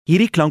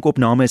Hierdie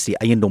klankopname is die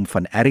eiendom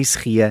van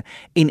RSG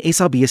en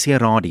SABC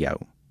Radio.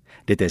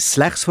 Dit is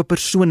slegs vir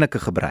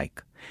persoonlike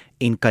gebruik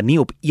en kan nie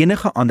op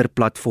enige ander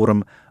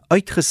platform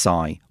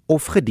uitgesaai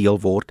of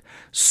gedeel word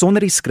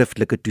sonder die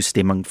skriftelike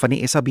toestemming van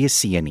die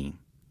SABC nie.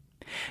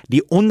 Die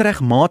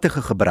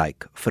onregmatige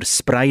gebruik,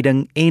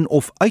 verspreiding en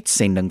of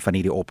uitsending van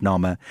hierdie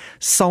opname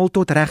sal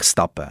tot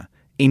regstappe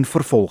en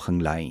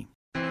vervolging lei.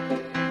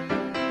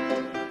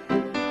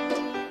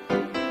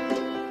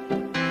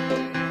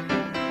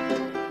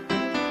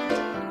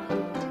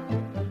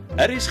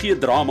 RSG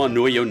Drama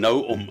nooi jou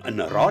nou om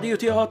in 'n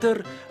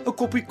radioteater, 'n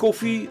koppie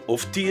koffie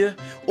of tee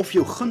of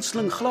jou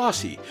gunsteling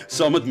glasie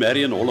saam met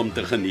Marion Holm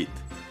te geniet.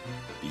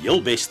 Die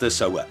heel beste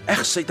sou 'n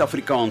reg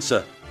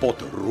Suid-Afrikaanse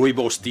pot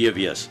rooibos tee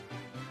wees,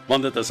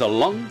 want dit is 'n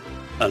lang,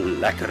 'n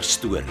lekker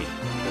storie.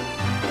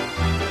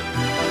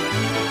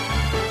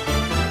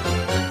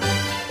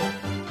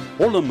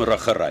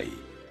 HOLMRUGGERY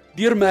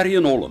deur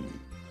Marion Holm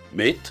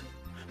met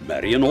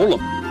Marion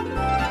Holm.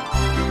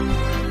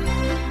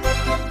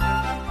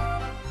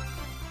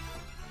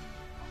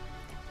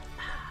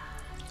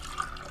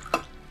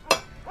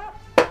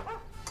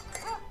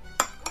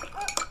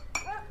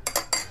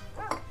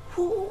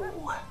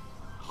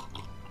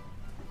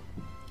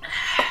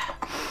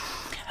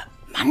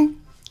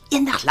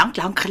 Eendag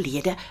lang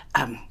gelede,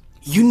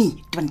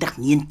 Junie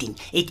 2019,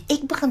 het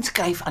ek begin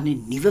skryf aan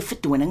 'n nuwe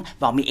vertoning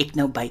waarmee ek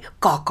nou by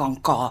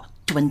KAKNK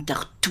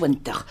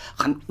 2020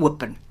 gaan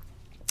open.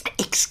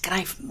 Ek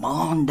skryf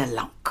maande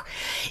lank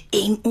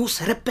en ons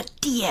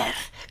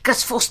repeteer.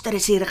 Chris Foster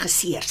is die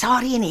regisseur,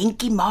 Sari en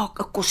Henkie maak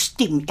 'n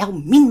kostuum,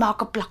 Elmien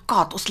maak 'n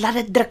plakkaat, ons laat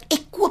dit druk,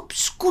 ek koop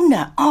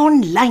skoene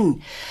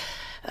aanlyn.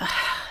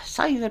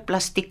 Suiwer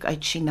plastiek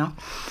uit China.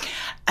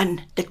 En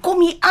dit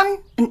kom hier aan,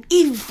 en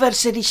iewers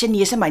sit die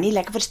Chinese my nie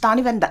lekker verstaan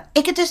nie, want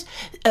ek het dus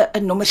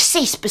 'n nommer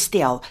 6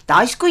 bestel.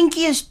 Daai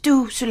skoentjie is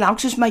toe, so lank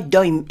soos my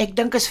duim. Ek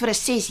dink is vir 'n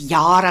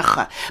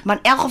 6-jarige. Maar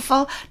in elk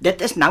geval,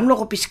 dit is nou nog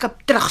op die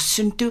skip terug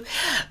soontoe.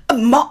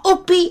 Maar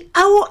op die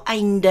ou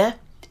einde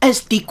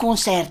is die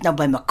konsert nou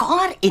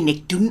bymekaar en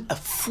ek doen 'n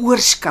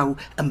voorskou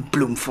in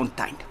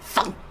Bloemfontein.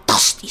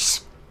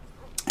 Fantasties.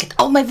 Ek het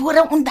al my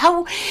woorde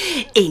onthou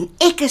en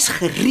ek is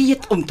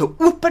gereed om te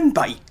open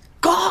by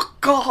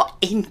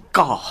KAKNK.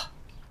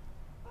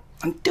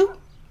 En toe,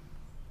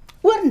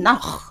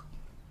 oornag,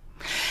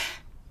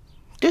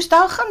 dus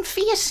daar gaan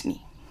fees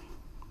nie.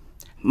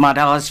 Maar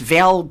daar is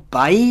wel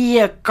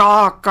baie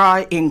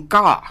KAKNK,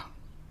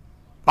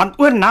 want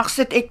oornag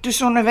sit ek toe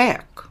sonder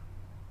werk.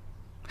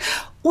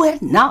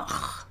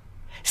 Oornag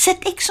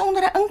sit ek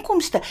sonder 'n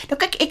inkomste. Nou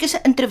kyk, ek is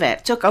 'n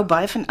introvert, so ek hou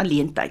baie van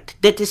alleentyd.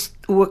 Dit is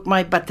hoe ek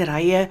my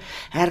batterye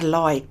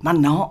herlaai, maar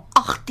na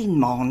 18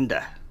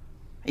 maande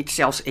het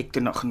selfs ek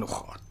toe nog genoeg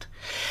gehad.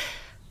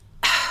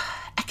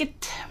 Ek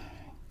het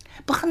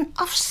begin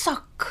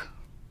afsak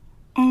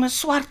om 'n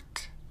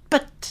swart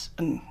put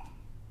in.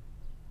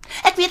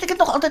 Ek weet ek het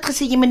nog altyd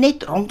gesê, jy moet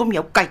net rondom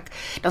jou kyk,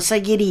 dan sal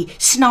jy die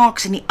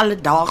snaaks in die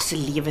alledaagse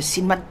lewe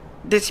sien, maar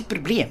dis die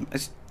probleem,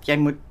 is jy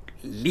moet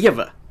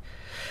lewe.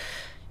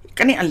 Jy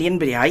kan nie alleen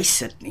by die huis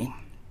sit nie.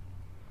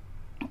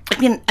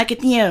 Ek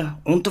het nie 'n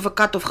hond of 'n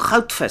kat of 'n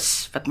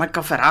goudvis wat my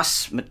kan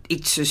verras met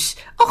iets soos,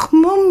 ag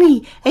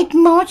mommy, het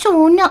ma se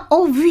honde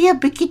alweer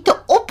bietjie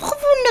te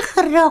opgewonde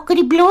geraak, het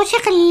die blaasie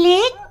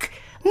gelek?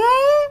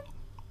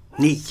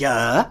 Nee,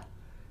 ja,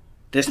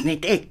 dis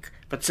net ek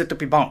wat sit op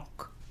die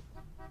bank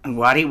en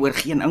worry oor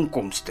geen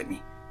inkomste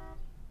nie.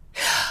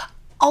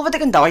 Al wat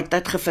ek in daai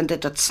tyd gevind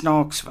het wat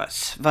snaaks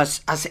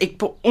was as ek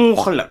per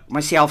ongeluk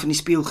myself in die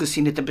spieël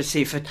gesien het en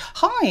besef het,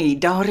 hi,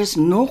 daar is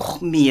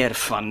nog meer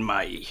van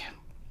my.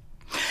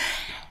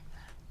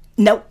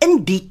 Nou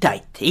in die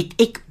tyd het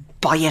ek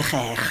baie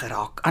geheg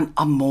geraak aan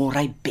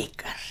Amorey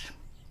Becker.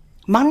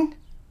 Man,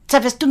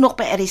 sy was toe nog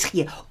by RSG.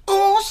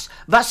 Ons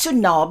was so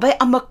naby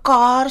aan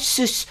mekaar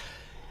soos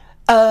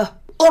 'n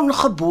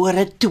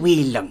ongebore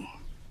tweeling.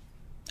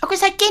 Ek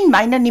sy ken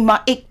my nou nie,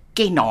 maar ek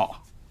ken haar.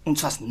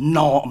 Ons was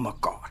na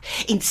mekaar.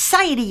 En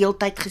sy het die hele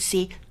tyd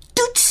gesê,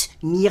 toets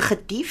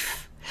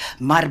negatief,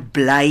 maar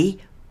bly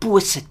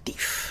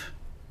positief.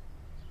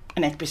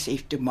 En ek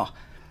besef toe maar,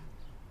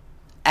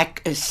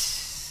 ek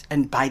is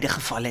in beide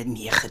gevalle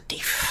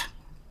negatief.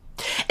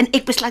 En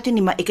ek besluit toe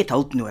nie, maar ek het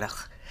hulp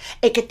nodig.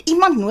 Ek het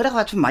iemand nodig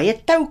wat vir my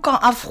 'n tou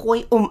kan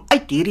afgooi om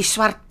uit hierdie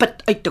swart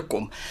put uit te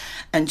kom.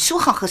 En so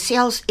gaan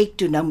gesels ek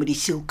toe nou met die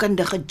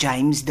sielkundige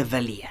James de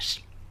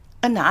Villiers.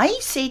 En hy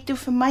sê toe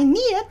vir my,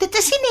 nee, dit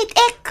is nie net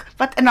ek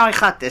wat in daai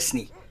gat is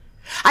nie.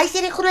 Hy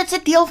sê die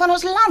grootste deel van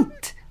ons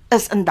land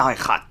is in daai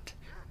gat.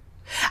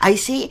 Hy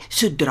sê,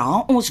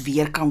 sodra ons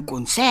weer kan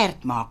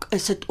konsert maak,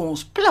 is dit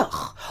ons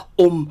plig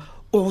om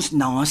ons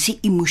nasie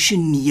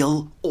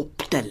emosioneel op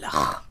te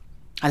lig.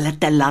 Hulle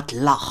te laat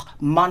lag,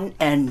 man,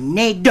 en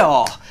net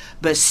daar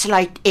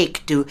besluit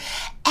ek toe,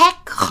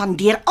 ek gaan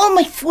deur al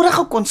my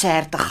vorige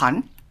konserte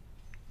gaan,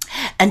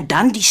 en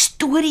dan die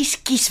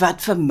stories kies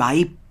wat vir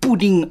my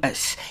pudding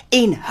is,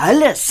 en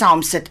hulle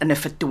saam sit in 'n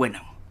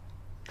vertoning.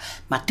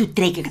 Maar toe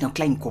trek ek nou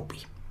klein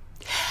koppie.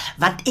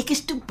 Want ek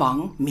is toe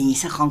bang,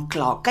 mense gaan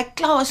kla. Kyk,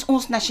 kla is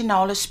ons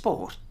nasionale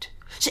sport.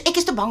 So ek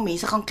is te bang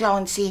mense gaan kla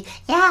en sê,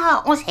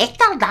 ja, ons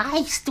het al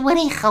daai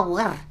storie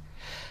gehoor.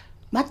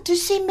 Maar toe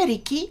sê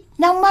Marietjie,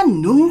 nou maar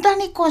noem dan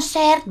die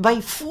konsert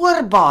by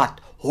voorbaat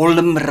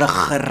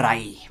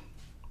HOLMRUGGERY.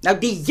 Nou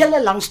die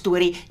hele lang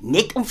storie,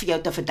 net om vir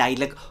jou te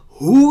verduidelik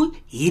hoe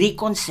hierdie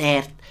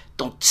konsert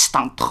tot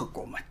stand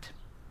gekom het.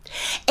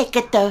 Ek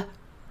het 'n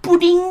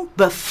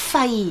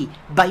puddingbuffet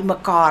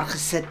bymekaar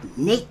gesit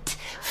net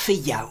vir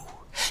jou.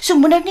 So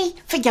moet ek nie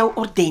vir jou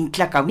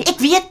ordentlik hou nie. Ek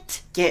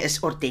weet, jy is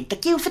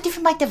ordentlik. Jy hoef dit nie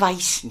vir my te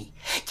wys nie.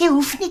 Jy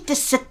hoef nie te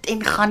sit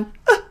en gaan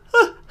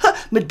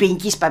met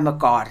beentjies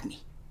bymekaar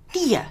nie.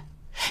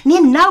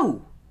 Nee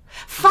nou.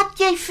 Vat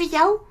jy vir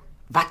jou,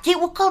 wat jy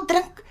ook al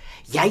drink,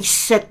 jy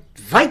sit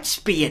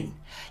wydspeen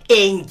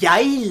en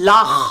jy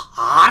lag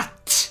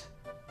hard.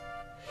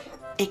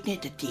 Ek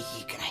net 'n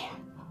teetjie kry.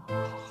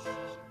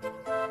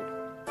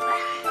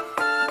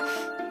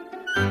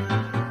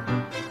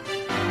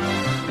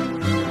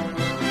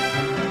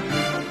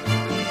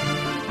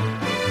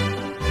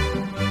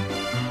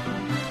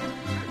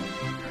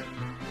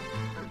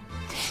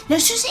 Nou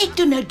soos ek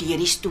toe nou deur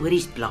die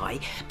stories blaai,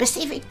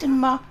 besef ek toe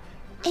maar,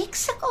 ek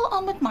sukkel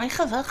al met my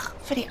gewig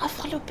vir die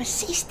afgelope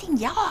 16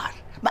 jaar.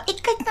 Maar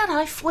ek kyk na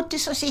daai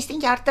foto's van 16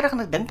 jaar terug en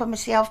ek dink by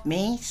myself,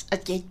 mens, as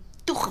jy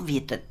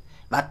toegeweet het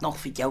wat nog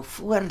vir jou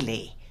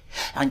voorlê,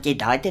 dan jy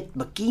daai dit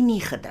bikini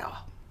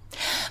gedra.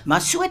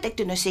 Maar so het ek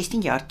toe nou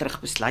 16 jaar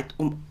terug besluit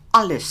om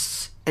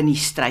alles in die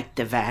stryd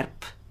te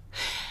werp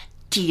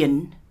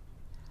teen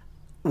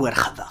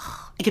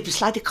oorgewig. Ek het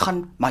besluit ek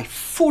gaan my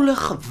volle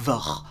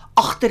gewig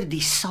agter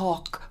die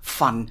saak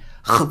van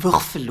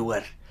gewig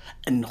verloor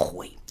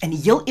ingooi. En die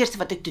heel eerste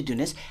wat ek te doen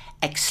is,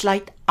 ek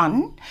sluit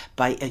aan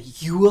by 'n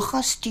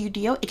yoga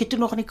studio. Ek het toe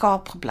nog in die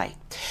Kaap gebly.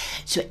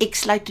 So ek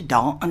sluit toe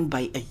daar aan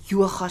by 'n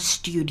yoga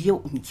studio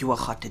om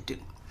yoga te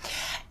doen.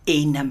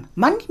 En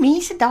man, die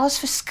mense daar is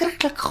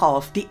verskriklik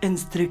gaaf. Die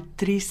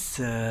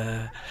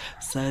instruktrise,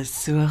 sy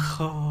is so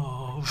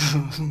gaaf.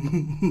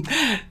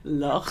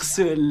 Lag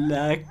so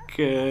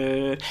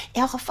lekker.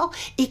 In elk geval,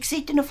 ek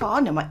sê toe nou vir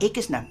haar, nou, maar ek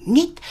is nou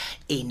nie.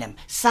 En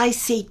sy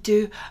sê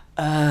toe,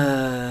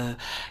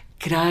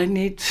 kry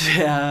net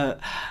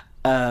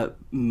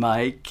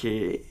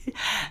Mykie.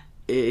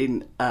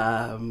 En,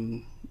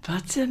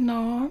 wat sy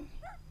naam?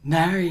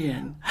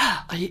 Marion,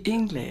 are you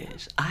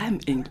English?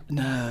 I'm English.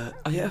 No,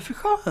 are you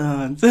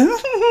Afrikaans?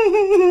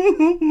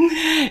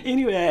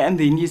 Anyway, and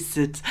then you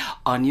sit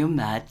on your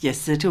mat, jy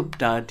sit op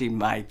daardie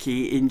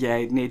Mykie en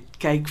jy net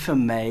kyk vir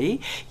my,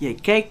 jy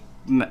kyk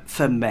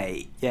vir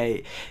my,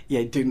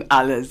 jy doen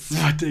alles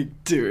wat ek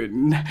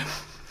doen.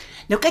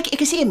 Nou kyk,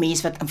 ek is nie 'n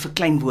mens wat in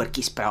verklein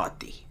woordjies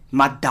praat nie,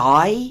 maar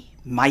daai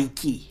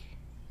Mykie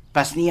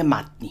was nie 'n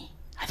mat nie,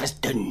 hy was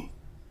dun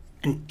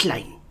en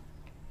klein.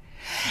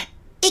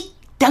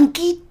 Dink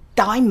jy,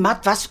 daai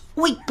mat was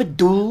ooit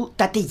bedoel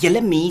dat 'n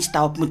hele mens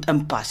daarop moet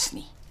inpas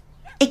nie.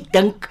 Ek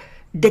dink,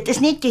 dit is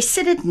net, jy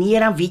sit dit neer,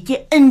 dan weet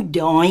jy, in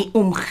daai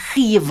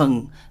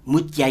omgewing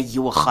moet jy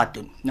yoga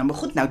doen. Nou maar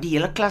goed, nou die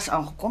hele klas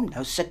aangekom,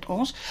 nou sit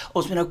ons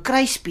moet nou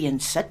kruisbeen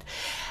sit,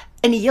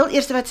 en die heel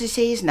eerste wat sy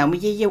sê is, nou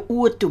moet jy jou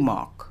oë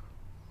toemaak.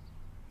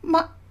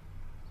 Maar,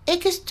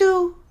 ek is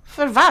toe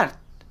verward.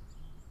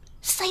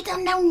 Sy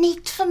dan nou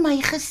net vir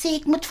my gesê,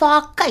 ek moet vir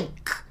haar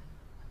kyk,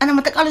 en dan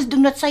moet ek alles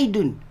doen wat sy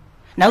doen.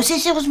 Nou sê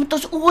sy, ons moet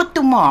ons oë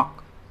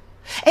toemaak.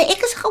 En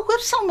ek is 'n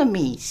gehoorsame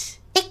mens.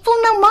 Ek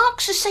wil nou maak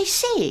soos sy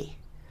sê.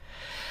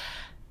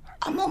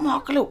 Almal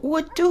maak hulle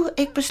oë toe.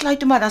 Ek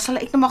besluit maar, dan sal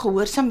ek nou maar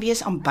gehoorsaam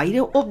wees aan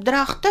beide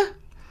opdragte.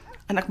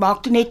 En ek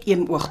maak toe net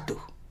een oog toe.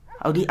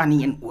 Hou die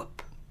ander een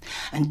oop.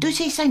 En toe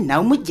sê sy,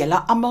 nou moet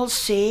julle almal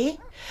sê,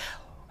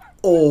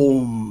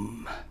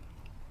 om.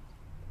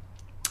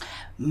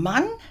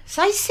 Man,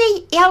 sy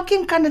sê,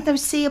 elkeen kan dit nou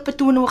sê op 'n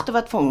toonhoogte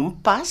wat vir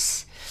hom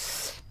pas.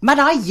 Maar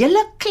daai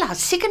hele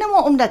klas, seker nou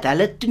maar omdat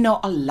hulle toe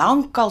nou al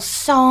lankal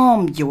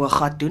saam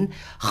yoga doen,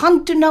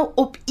 gaan toe nou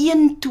op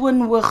een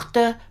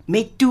toonhoogte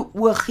met toe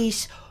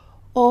oogies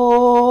om.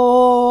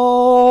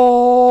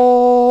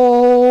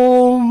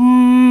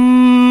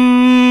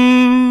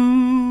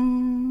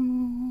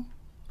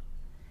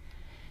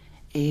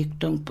 Ek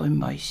dink by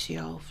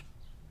myself,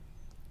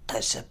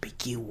 dis 'n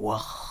bietjie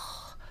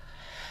hoog.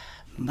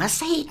 Maar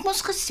sy het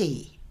mos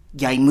gesê,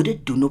 jy moet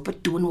dit doen op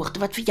 'n toonhoogte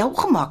wat vir jou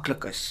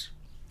gemaklik is.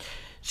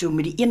 So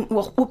met die een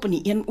oog oop en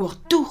die een oog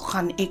toe,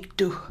 gaan ek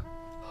toe.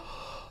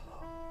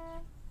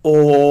 Om.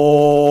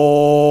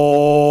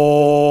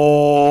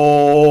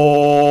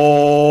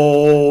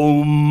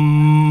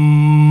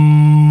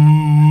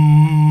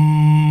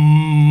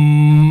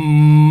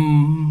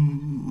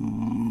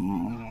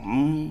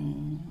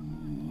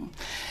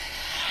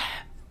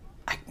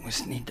 Ek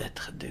moes nie dit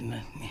gedoen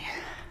het nie.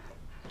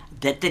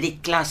 Dit het die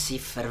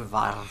klasie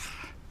verwar,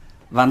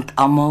 want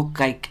almal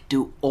kyk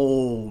toe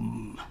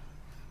om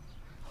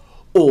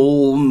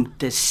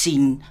te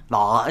sien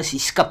waar is die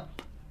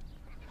skip,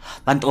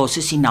 want ons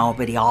is nie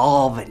naby die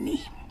hawe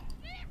nie.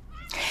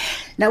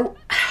 Nou,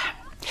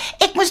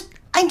 ek moes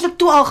eintlik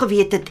toe al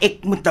geweet het,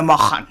 ek moet nou maar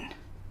gaan,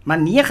 maar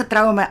nie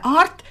getrou in my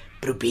aard,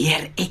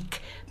 probeer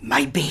ek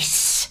my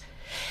bes.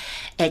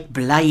 Ek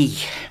bly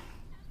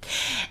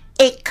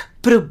Ek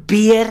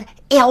probeer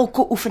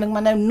elke oefening,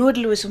 maar nou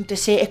noodloos om te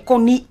sê, ek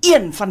kon nie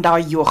een van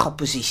daai yoga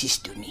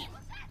posisies doen nie.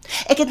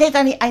 Ek het net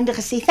aan die einde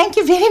gesê, thank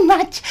you very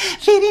much,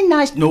 very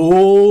nice.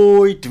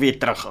 Nooit weer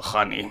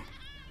teruggegaan nie.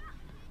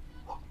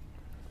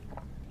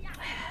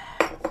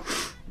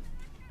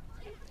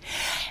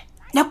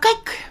 Nou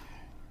kyk,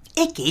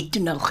 ek het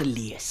toe nou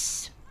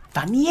gelees,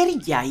 wanneer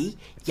jy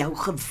jou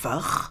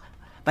gewig,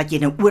 wat jy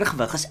nou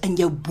oorgewig is, in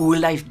jou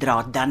bolyf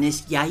dra, dan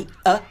is jy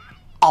 'n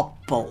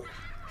appel.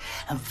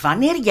 En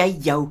wanneer jy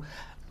jou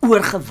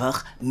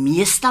oorgewig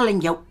meestal in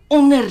jou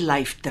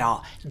onderlyf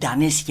dra,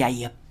 dan is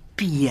jy 'n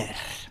peer.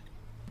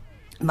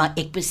 Maar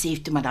ek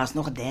besef toe, maar daar's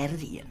nog 'n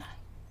derde ene.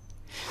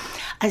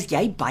 As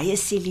jy baie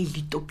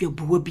selluliet op jou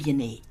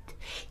bobene het,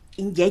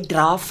 en jy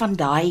dra van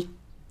daai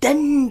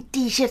dun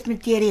t-shirt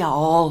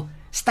materiaal,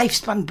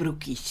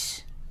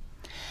 styfspanbroekies,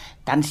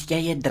 dan is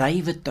jy 'n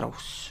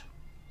druiwetros.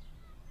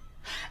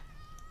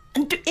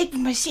 En toe ek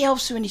myself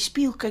so in die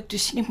spieël kyk, toe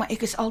sien ek, maar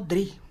ek is al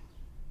 3.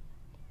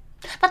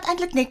 Wat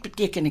eintlik net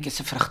beteken ek is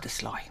 'n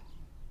vrugteslaai.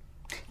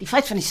 Die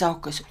feit van die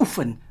saak is,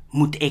 oefen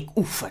moet ek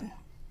oefen.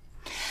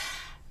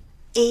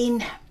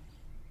 En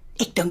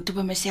ek dink toe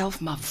by myself,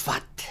 maar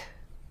wat?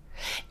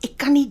 Ek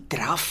kan nie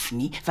draf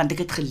nie, want ek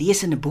het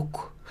gelees in 'n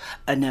boek,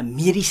 in 'n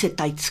mediese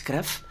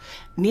tydskrif.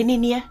 Nee,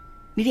 nie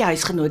die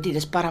huisgenoot nie,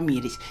 dis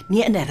paramedies.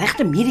 Nee, in 'n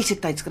regte mediese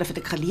tydskrif het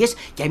ek gelees,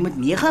 jy moet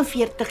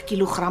 49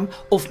 kg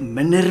of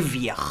minder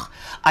weeg,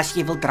 as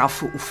jy wil draf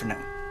vir oefening.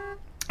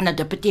 Nou,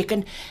 dit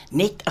beteken,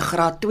 net 'n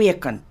graad 2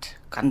 kind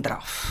kan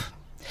draf.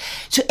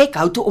 So ek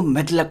hou toe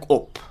onmiddellik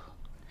op.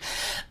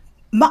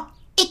 Maar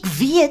ek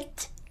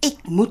weet,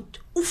 ek moet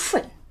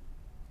oefen.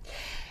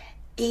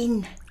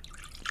 En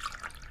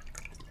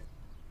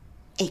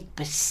ek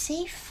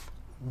besef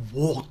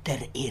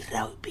water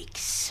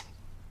aerobics.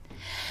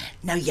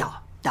 Nou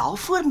ja,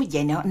 daarvoor moet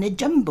jy nou in 'n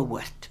gym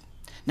behoort.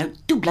 Nou,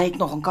 toe bly ek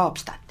nog in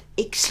Kaapstad.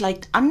 Ek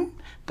sluit aan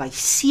by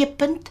C.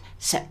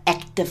 se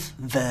Active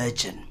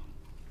Virgin.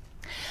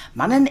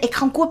 Man, en ek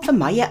gaan koop vir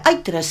my 'n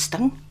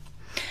uitrusting.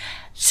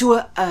 So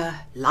 'n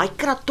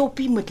lycra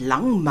toppie met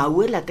lang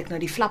moue, laat ek nou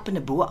die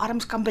flappende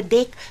boarms kan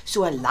bedek,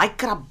 so 'n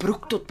lycra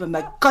broek tot by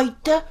my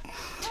kuite.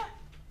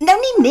 Nou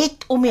nie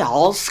net om die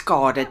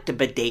halsskade te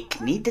bedek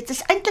nie, dit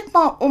is eintlik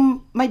maar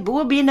om my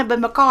bobene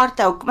bymekaar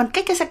te hou, want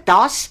kyk, as ek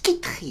daar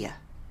skiet gee,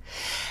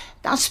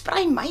 dan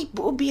sprei my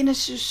bobene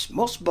soos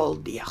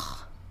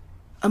mosbaldeeg.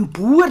 En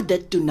boor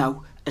dit toe nou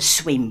 'n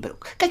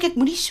swembroek. Kyk, ek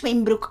moet die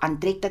swembroek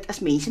aantrek, dat as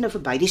mense nou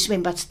verby die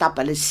swembad stap,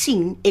 hulle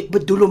sien, ek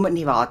bedoel om in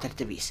die water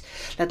te wees,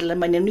 dat hulle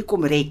my nou nie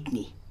kom red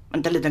nie,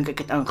 want hulle dink ek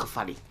het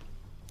ingeval nie.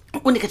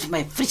 En ek het vir my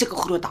 'n vreeslike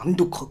groot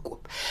handdoek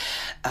gekoop.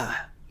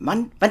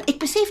 Man, want ek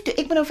besef toe,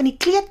 ek moet nou van die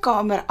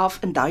kleedkamer af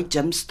in daai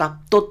gym stap,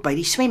 tot by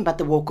die swembad,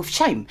 the walk of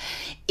shame,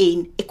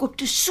 en ek koop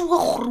toe so 'n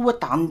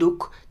groot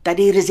handdoek, dat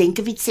die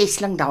Resenkewiet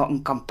 6ling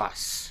daarin kan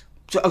pas,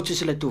 so oud soos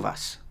hulle toe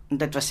was, en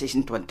dit was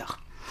 26.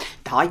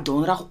 Daai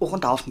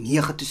donderdagoggend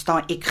 8:30 toe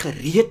staan ek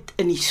gereed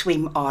in die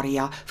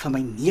swemarea vir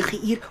my 9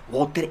 uur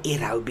water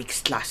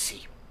aerobics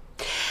klasie.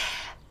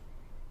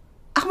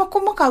 Ag, maar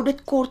kom ek hou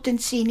dit kort en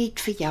sê net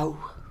vir jou.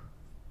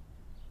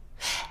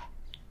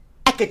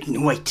 Ek het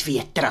nooit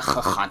weer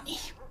teruggegaan nie.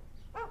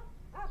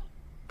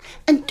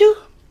 En toe,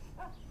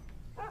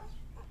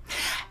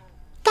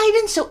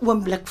 tydens 'n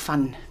oomblik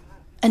van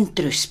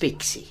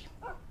introspeksie,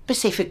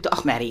 besef ek toe,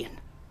 ag Marion,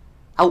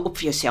 hou op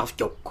vir jouself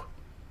jok.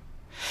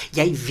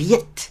 Jy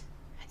weet,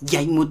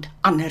 jy moet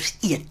anders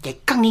eet, jy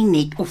kan nie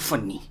net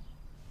oefen nie.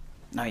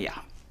 Nou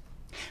ja,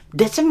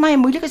 dit is vir my 'n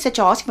moeilike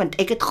situasie, want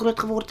ek het groot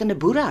geword in 'n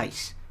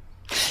boerehuis.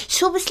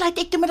 So besluit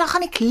ek toe, maar dan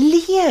gaan ek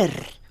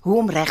leer hoe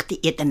om reg te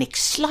eet, en ek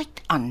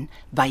sluit aan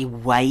by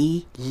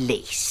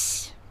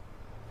les.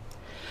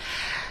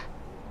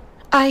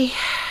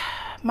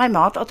 My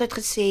ma het altyd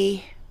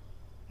gesê,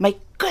 my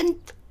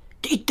kind,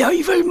 die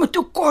duiwel moet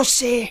ook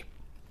kos hê.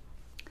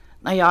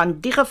 Nou ja, in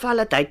die geval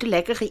het hy toe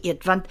lekker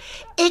geëet, want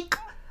ek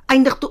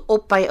eindig toe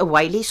op by 'n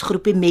Wylie's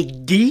groepie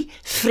met die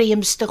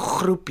vreemdste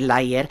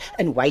groepleier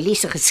in Wylie's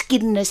se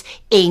geskiedenis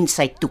en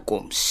sy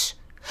toekoms.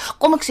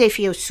 Kom ek sê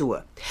vir jou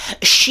so,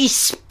 she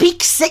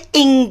speaks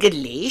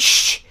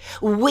English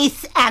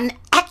with an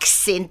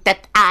accent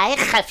that I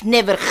have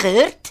never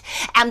heard,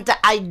 and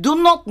I do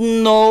not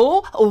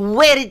know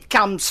where it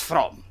comes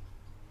from.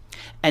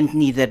 And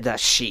neither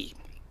does she.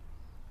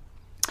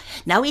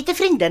 Nou het 'n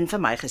vriendin vir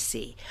my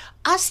gesê,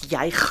 as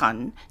jy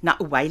gaan na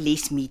 'n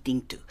Wylie's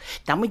meeting toe,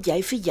 dan moet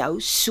jy vir jou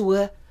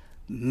so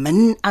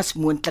min as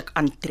moontlik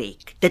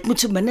aantrek. Dit moet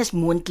so min as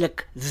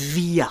moontlik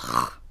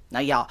weeg.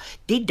 Nou ja,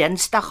 die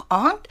Dinsdag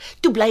aand,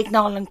 toe bly ek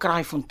na hulle in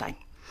Kraaifontein.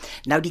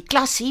 Nou die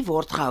klasie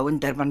word gehou in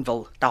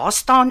Durbanville. Daar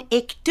staan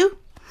ek toe.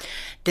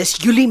 Dis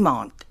Julie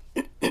maand.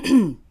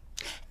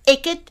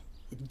 Ek het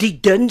die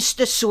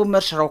dunste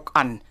somersrok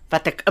aan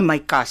wat ek in my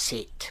kas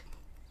het.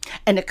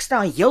 En ek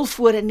staan heel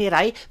voor in die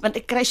ry, want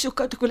ek kry so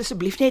koud, ek wil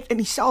asseblief net in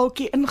die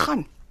saaltjie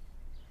ingaan.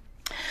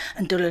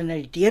 En toe hulle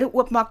nou die deure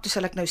oopmaak, toe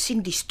sal ek nou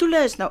sien, die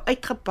stoele is nou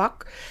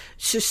uitgepak,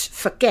 soos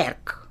vir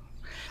kerk.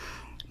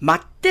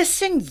 Maar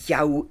tussen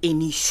jou en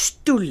die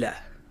stoele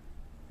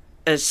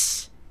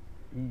is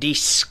die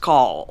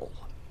skaal.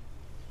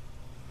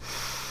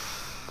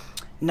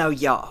 Nou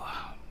ja,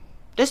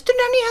 dis toe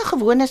nou nie 'n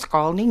gewone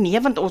skaal nie,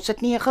 nee, want ons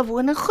het nie 'n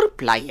gewone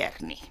groepleier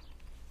nie.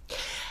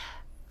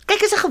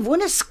 Kyk, is 'n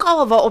gewone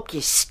skaal waarop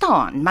jy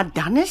staan, maar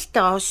dan is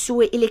daar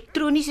so 'n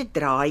elektroniese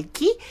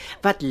draadjie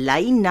wat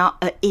lei na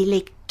 'n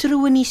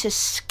elektroniese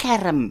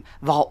skerm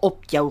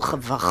waarop jou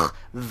gewig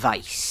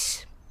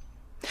wys.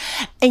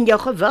 En jou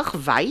gewig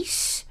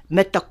wys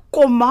met 'n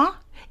komma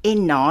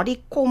en na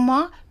die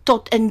komma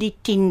tot in die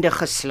 10de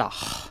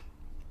geslag.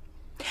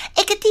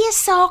 Ek het nie 'n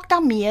saak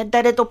daarmee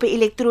dat dit op 'n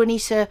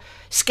elektroniese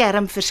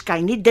skerm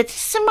verskyn nie. Dit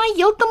is vir my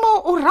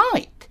heeltemal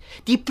alright.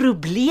 Die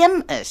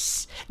probleem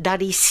is dat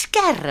die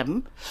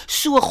skerm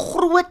so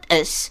groot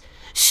is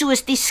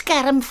soos die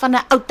skerm van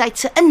 'n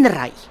oudtydse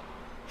inry.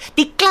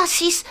 Die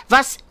klassies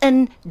was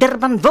in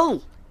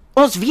Durbanville.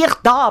 Ons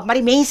weeg daar, maar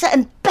die mense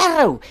in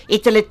Parow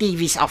het hulle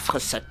TV's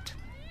afgesit.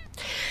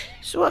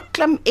 So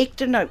klim ek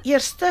toe nou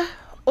eerste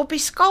op die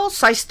skaal.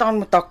 Sy staan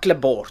met haar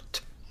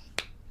klipbord.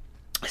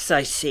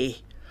 Sy sê,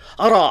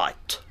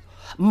 "Alright,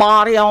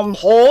 Marion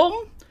Holm,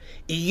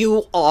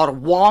 you are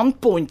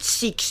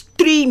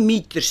 1.63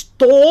 meters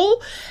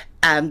tall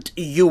and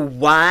you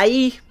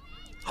weigh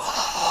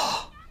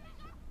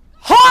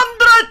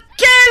 100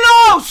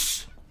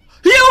 kilos!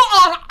 You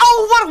are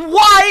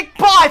overweight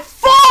by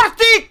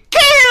 40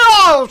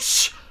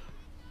 kilos!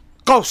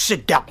 Go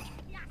sit down."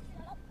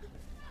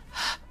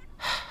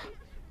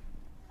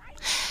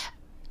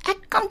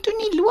 Ek kan toe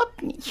nie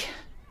loop nie,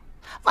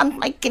 want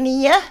my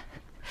knieë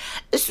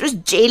is soos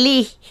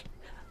jelly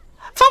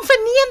van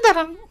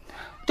vernedering.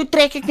 Toe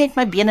trek ek net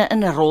my bene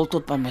in 'n rol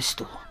tot by my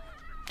stoel.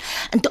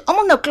 En toe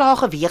almal nou klaar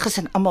geweeg is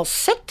en almal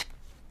sit,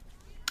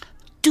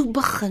 toe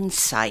begin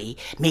sy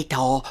met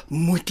haar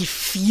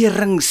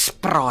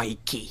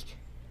motiveringspraatjie.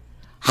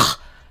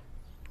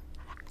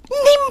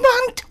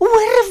 Niemand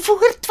hoor 'n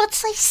woord wat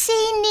sy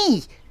sê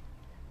nie.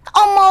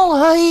 Almal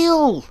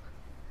huil.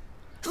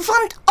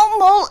 Want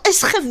almal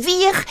is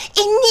geweeg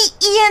en nie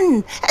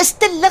een is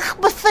te lig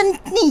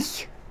bevind nie.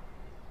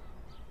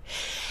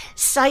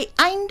 Sy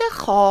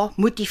eindig haar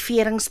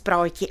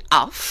motiveringspraatjie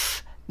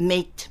af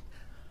met,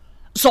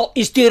 "So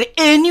is there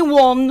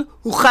anyone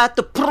who had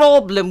a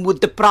problem with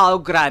the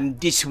program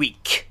this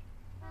week?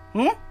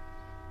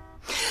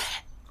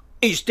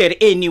 Is there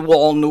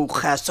anyone who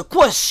has a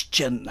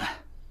question?"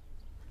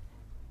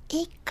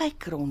 Ek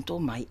kyk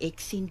rondom my, ek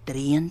sien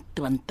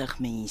 23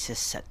 mense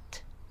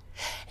sit.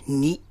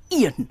 Nie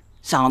een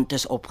se hand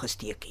is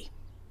opgesteekie.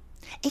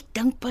 Ek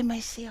dink by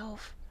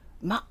myself,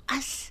 maar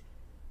as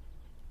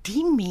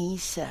die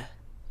mense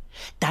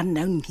dan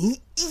nou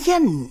nie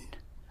een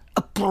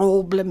 'n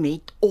probleem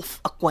het of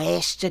 'n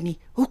question nie,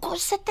 hoekom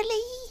sit hulle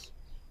hier?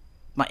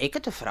 Maar ek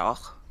het 'n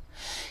vraag.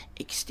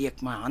 Ek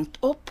steek my hand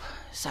op,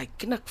 sy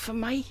knik vir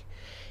my.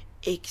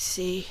 Ek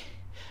sê,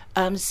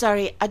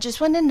 sorry, I just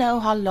want to know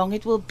how long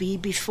it will be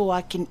before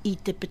I can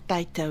eat the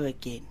potato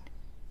again.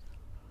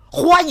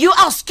 Why are you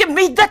asking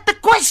me that the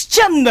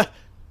question?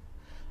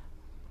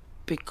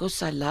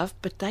 Because I love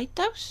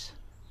potatoes?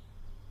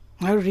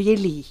 Oh,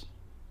 really?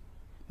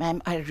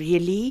 Ma'am, I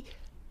really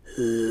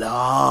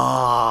love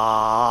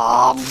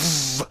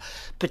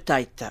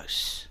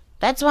potatoes.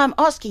 That's why I'm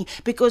asking,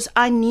 because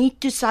I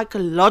need to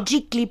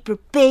psychologically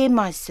prepare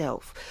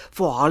myself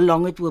for how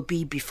long it will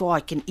be before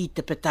I can eat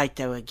the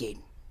potato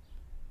again.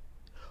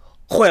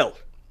 Well,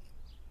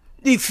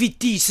 if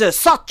it is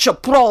such a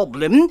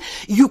problem,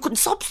 you can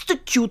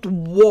substitute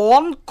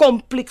one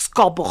complex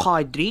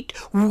carbohydrate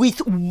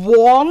with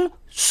one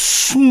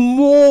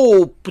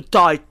small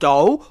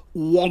potato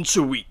once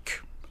a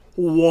week.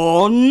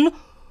 One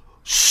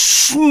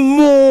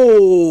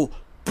small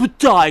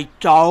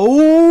potato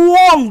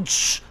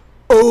once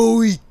a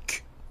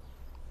week.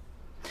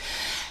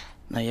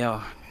 Nou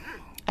ja,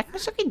 ek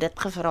moes ook nie dit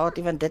gevra het,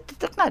 want dit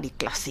het ek na die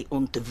klasie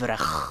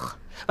ontwrig.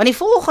 Want die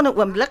volgende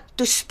oomblik,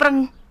 toe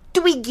spring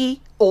Twiggy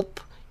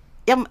op.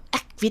 Ja, maar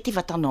ek weet nie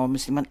wat haar naam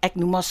is nie, man. Ek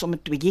noem haar sommer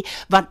Twiggy,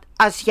 want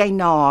as jy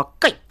na haar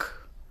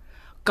kyk,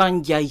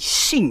 kan jy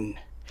sien,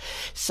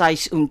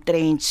 sy's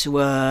omtrent so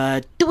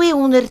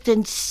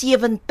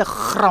 270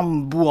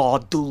 gram bo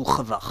haar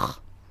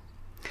doelgewig.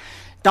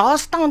 Daar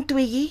staan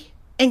Twiggy,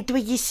 en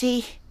Twiggy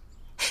sê,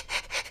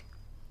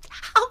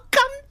 "How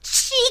come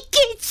she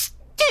gets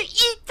to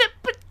eat the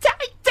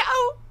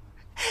potato?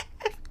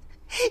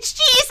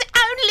 She's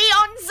only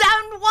on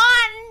zone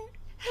 1.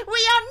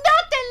 We are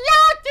not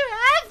allowed to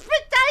have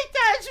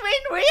potatoes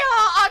when we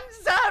are on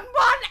zone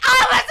 1. I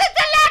wasn't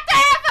allowed to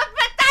have a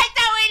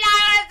potato when I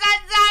was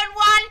on zone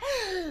 1.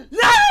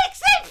 No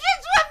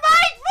exceptions were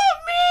made for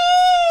me.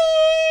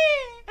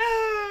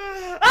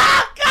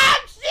 How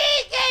come she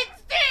gets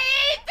to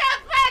eat a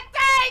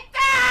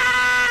potato?"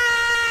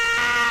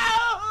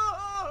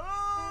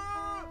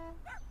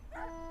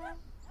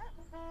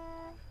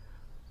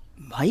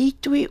 My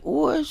twee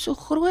oë so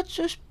groot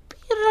soos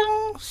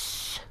pierings.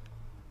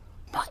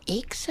 Maar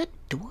ek sit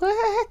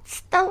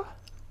doodstil.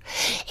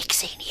 Ek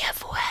sê nie 'n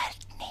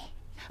woord nie.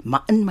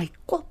 Maar in my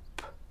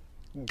kop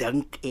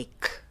dink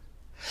ek,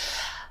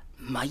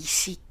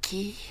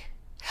 meisiekie,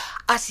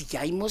 as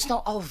jy mos nou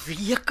al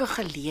weke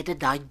gelede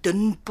daai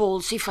dun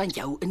polsie van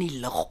jou in die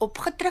lug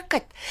opgedruk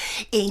het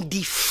en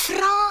die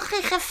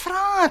vragie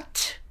gevra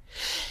het,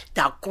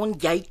 dan kon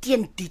jy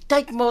teen die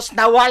tyd mos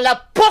nou al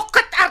 'n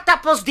pocket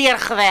aardappels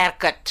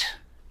deurgewerk het.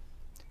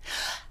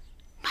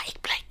 Maar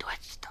ek bly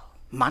doodstil.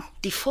 Man,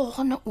 die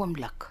volgende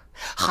oomblik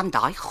gaan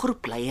daai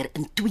groepleier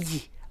in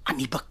 2 aan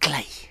die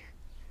beklei.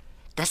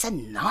 Dis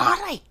 'n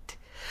narheid.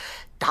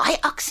 Daai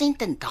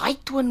aksent en daai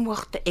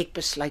toonhoogte, ek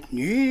besluit,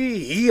 nee,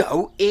 hier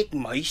hou ek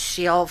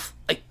myself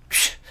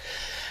uit.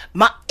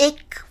 Maar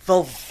ek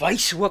wil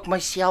wys hoe ek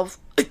myself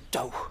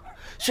uithou.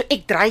 So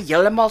ek draai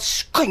heeltemal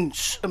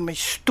skuins in my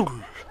stoel.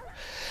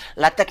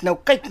 Laat ek nou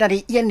kyk na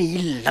die een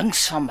hier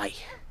links van my.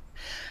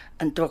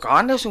 En toe ek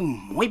haar nou so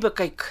mooi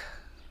bekyk,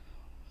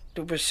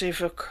 toe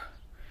besef ek,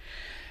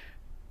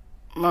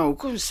 maar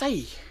hoekom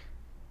sy?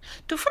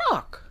 Toe vra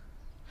ek,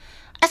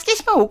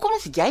 ekskuus maar, hoekom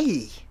is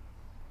jy?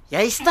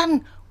 Jy is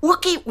dan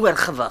ook nie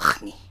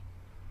oorgewig nie.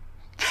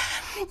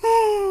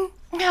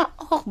 Ja,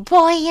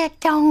 baie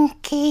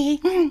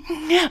dankie.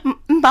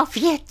 Maar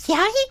weet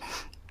jy,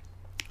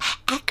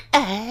 ek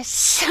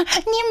is,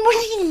 nie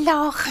moenie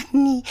lag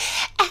nie,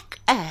 ek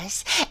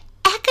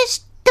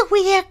is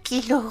 2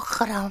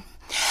 kilogram.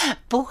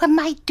 Bo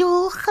my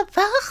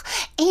doelgewig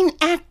en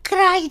ek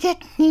kry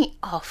dit nie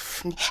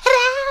af nie.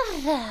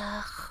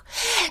 Regtig.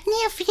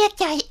 Nee, weet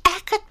jy,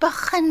 ek het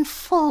begin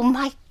voel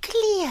my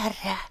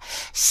klere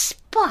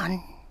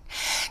span.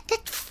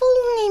 Dit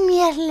voel nie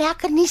meer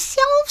lekker nie,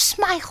 selfs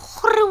my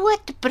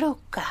groot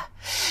broeke.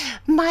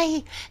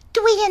 My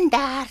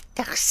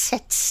 32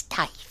 sit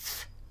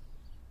styf.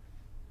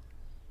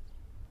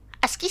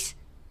 Ekskuus.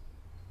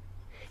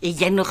 Het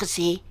jy nog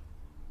gesê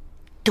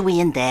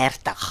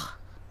 32?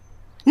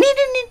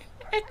 Nee,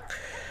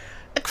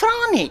 ek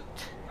vra net.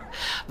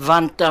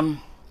 Want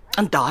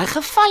in daai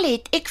geval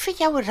het ek vir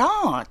jou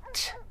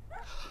raad.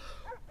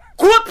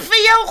 Koop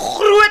vir jou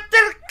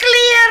groter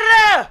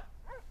klere.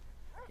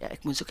 Ja,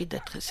 ek moes ook nie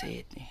dit gesê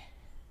het nie.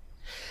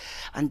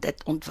 En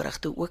dit ontwrig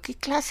toe ook die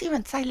klasie,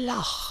 want sy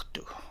lag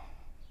toe.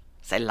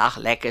 Sy lag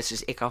lekker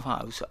soos ek af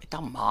hou, so uit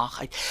haar maag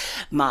uit.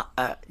 Maar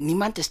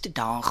niemand is toe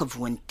daan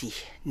gewoond nie.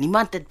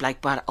 Niemand het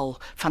blykbaar al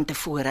van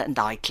tevore in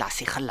daai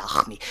klasie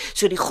gelag nie.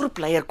 So die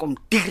groepleier kom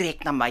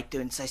direk na my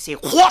toe en sy sê,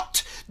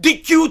 "What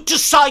did you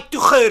decide to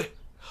her?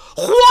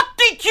 What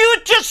did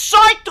you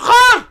decide to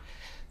her?"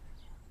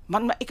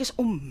 Man, maar ek is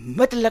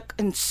onmiddellik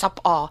in sap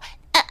A.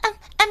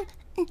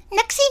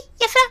 Niksie,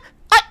 juffrou.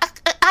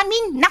 I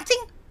mean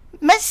nothing,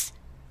 miss,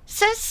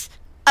 sis.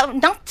 Oh,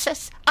 not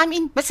sis. I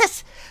mean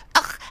missus.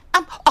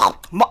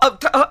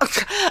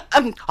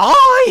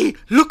 Hi,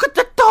 look at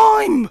the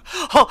time.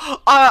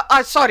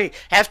 Sorry,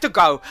 have to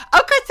go.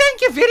 Okay,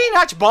 thank you very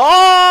much.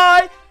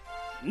 Bye.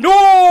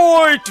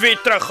 Nooit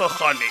weer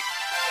teruggegaan nie.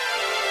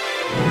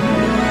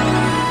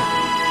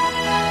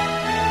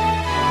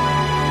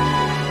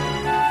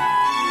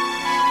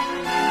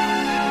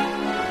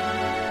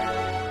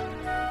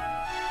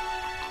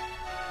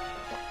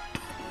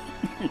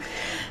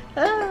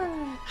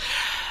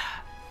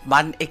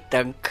 Man, ek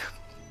dink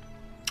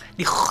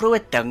die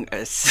groot ding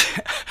is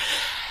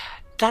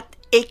dat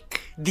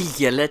ek die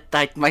hele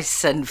tyd my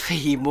sin vir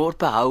humor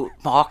behou.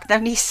 Maak nou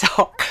nie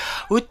saak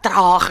hoe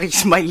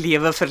tragies my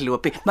lewe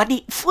verloop het, maar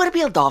die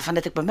voorbeeld daarvan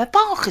het ek by my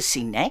pa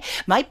gesien, hè.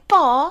 My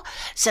pa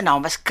se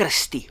naam was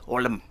Christie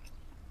Holm.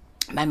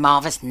 My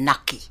ma was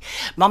Nakkie,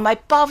 maar my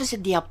pa was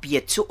 'n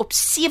diabetes, so op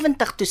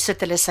 70 toe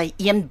sit hulle sy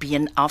een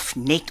been af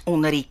net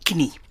onder die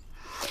knie.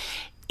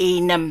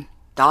 En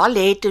daar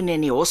lê toe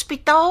in die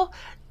hospitaal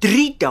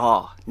 3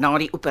 dae na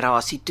die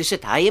operasie, toe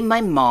sit hy en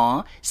my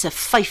ma se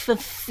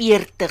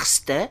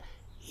 45ste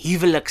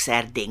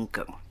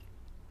huweliksherdenking.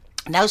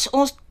 Nou is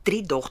ons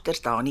 3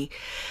 dogters daar in die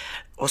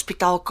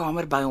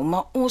hospitaalkamer by hom,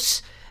 maar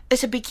ons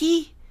is 'n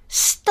bietjie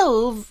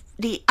stil,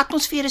 die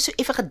atmosfeer is so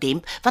effe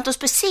gedemp, want ons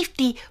besef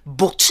die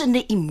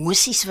botsende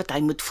emosies wat hy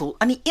moet voel.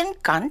 Aan die een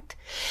kant,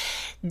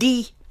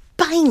 die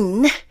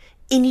pyn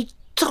en die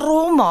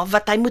trauma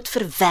wat hy moet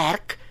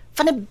verwerk,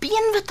 van 'n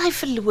been wat hy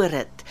verloor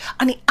het.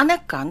 Aan die ander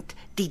kant,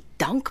 die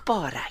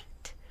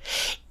dankbaarheid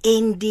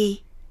en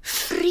die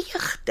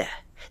vreugde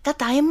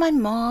dat hy en my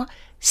ma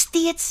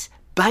steeds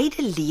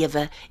beide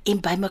lewe en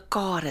by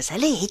mekaar is.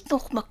 Hulle het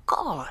nog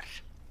mekaar.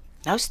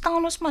 Nou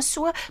staan ons maar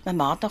so, my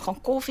ma het nog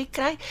gaan koffie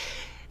kry.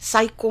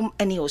 Sy kom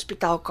in die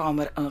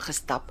hospitaalkamer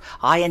ingestap.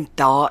 Haai en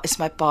daar is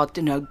my pa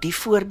toe nou die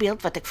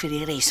voorbeeld wat ek vir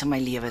die res van my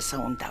lewe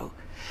sal onthou.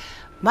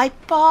 My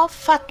pa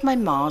vat my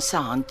ma se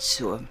hand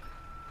so.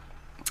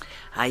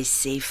 Hy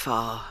sê vir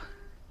haar,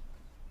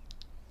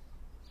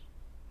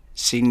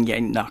 sien jy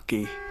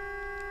Nakkie,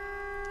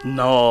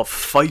 na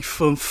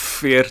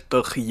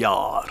 45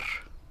 jaar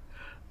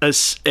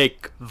is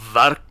ek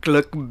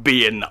werklik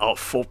been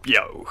af op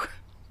jou.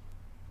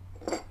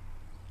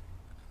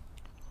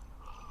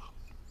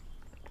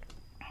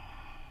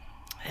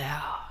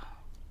 Ja,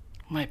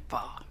 my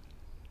pa.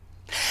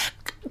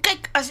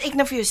 Kyk, as ek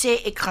nou vir jou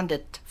sê, ek gaan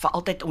dit vir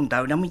altyd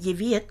onthou, dan moet jy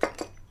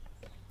weet,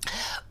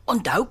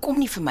 onthou kom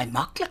nie vir my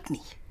maklik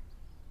nie.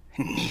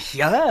 Nee,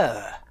 ja,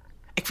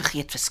 Ek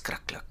vergeet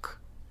verskriklik.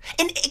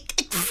 En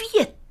ek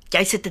weet,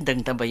 jy sit en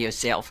dink dan by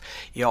jouself,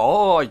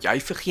 ja,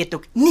 jy vergeet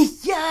ook.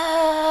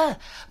 Nee,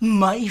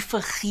 my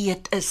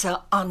vergeet is 'n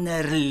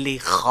ander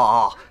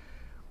liga.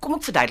 Kom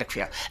ek verduidelik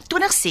vir jou.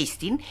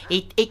 2016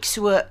 het ek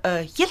so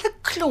 'n hele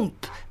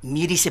klomp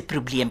mediese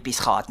probleempies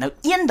gehad. Nou,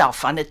 een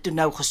daarvan het toe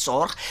nou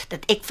gesorg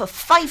dat ek vir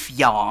 5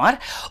 jaar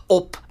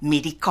op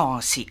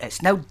medikasie is.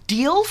 Nou,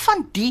 deel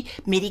van die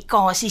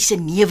medikasie se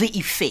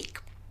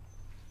neeweffek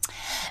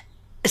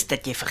is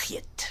dat jy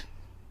vergeet.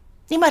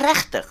 Nee, maar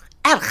regtig,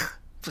 erg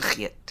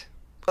vergeet.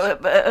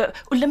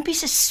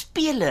 Olimpiese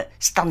spele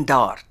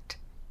standaard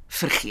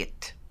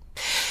vergeet.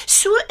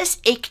 So is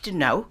ek toe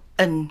nou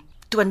in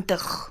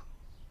 20,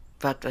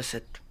 wat was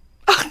dit?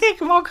 Ag nee, ek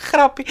maak 'n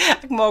grappie.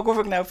 Ek maak of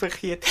ek nou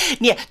vergeet.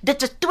 Nee,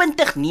 dit was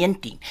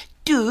 2019.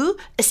 Toe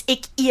is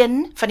ek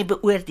een van die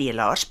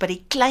beoordelaars by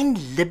die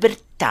Klein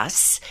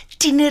Libertas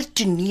tiener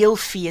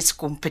toneelfees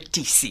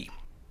kompetisie.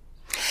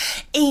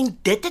 En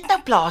dit het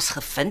nou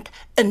plaasgevind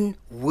in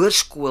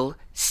Hoërskool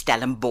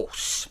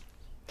Stellenbosch.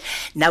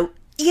 Nou,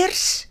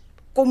 eers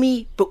kom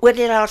die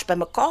beoordelaars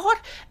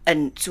bymekaar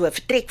in so 'n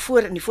vertrek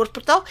voor in die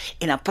voorportaal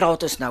en dan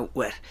praat ons nou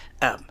oor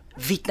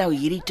wie het nou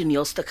hierdie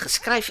toneelstuk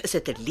geskryf? Is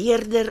dit 'n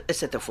leerder? Is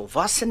dit 'n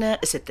volwassene?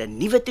 Is dit 'n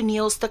nuwe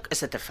toneelstuk? Is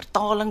dit 'n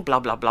vertaling? Bla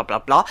bla bla bla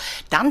bla.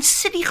 Dan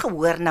sit die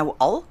gehoor nou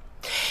al.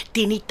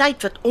 Teen die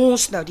tyd wat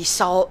ons nou die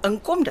saal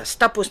inkom, dan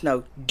stap ons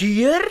nou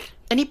deur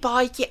in die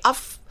paadjie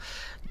af,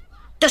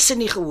 tussen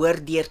die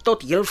gehoor deur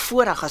tot heel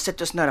voorag, gaan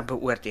sit ons nou en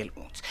beoordeel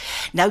ons.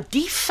 Nou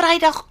die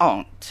Vrydag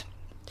aand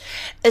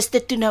is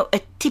dit toe nou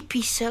 'n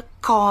tipiese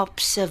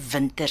Kaapse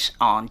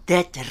wintersaand.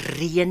 Dit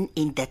reën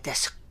en dit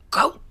is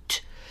koud.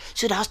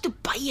 So daar's toe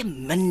baie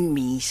min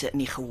mense in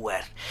die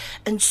gehoor.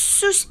 En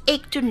soos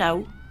ek toe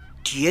nou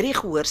deur die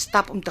gehoor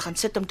stap om te gaan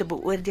sit om te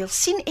beoordeel,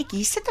 sien ek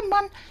hier sit 'n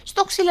man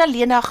stoksiel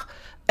alleenig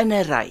in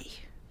 'n ry.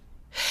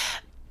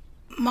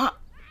 Maar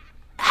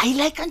hy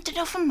lyk eintlik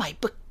nou vir my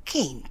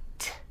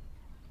bekend.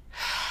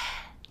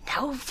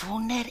 Nou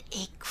wonder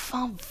ek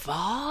van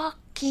waar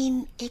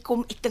ken ek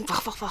hom. Ek dink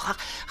wag,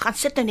 gaan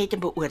sit nou net en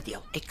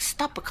beoordeel. Ek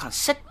gaan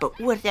sit,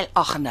 beoordeel.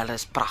 Ag, en hulle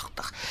is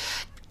pragtig.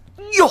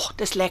 Ja,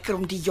 dis lekker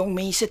om die jong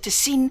mense te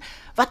sien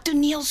wat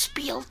toneel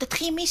speel. Dit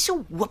gee my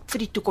so hoop vir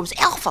die toekoms. In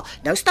elk geval,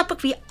 nou stap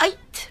ek weer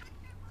uit.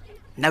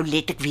 Nou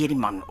let ek weer die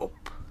man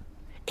op.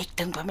 Ek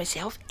dink by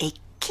myself, ek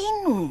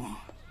ken hom.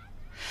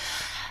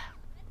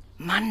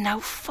 Maar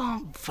nou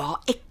van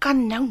waar? Ek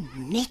kan nou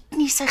net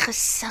nie sy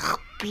gesig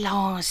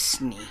plaas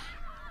nie.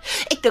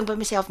 Ek dink by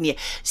myself, nee,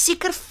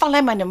 seker val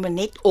hy my nou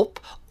net op,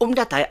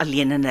 omdat hy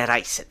alleen in 'n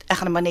ry sit. Ek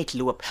gaan maar net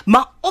loop.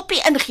 Maar op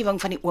die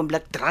ingewing van die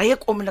oomblik, draai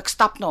ek om en ek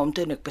stap na hom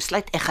toe en ek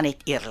besluit, ek gaan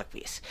net eerlik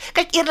wees.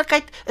 Kyk,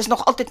 eerlikheid is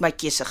nog altyd my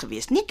keuse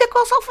gewees. Nie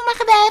dikwels al vir my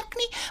gewerk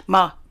nie,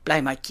 maar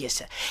bly my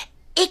keuse.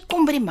 Ek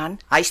kom by die man,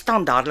 hy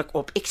staan dadelik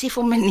op. Ek sê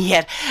vir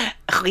meneer,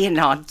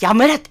 goeienaand,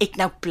 jammer dat ek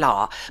nou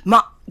pla,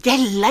 maar jy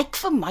lyk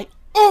vir my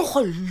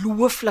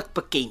ongelooflik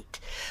bekend.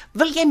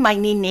 Wil jy my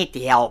nie net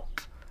help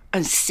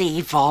en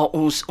sê waar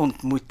ons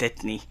ontmoet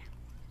het nie?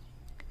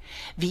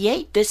 Wie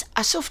jy, dis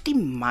asof die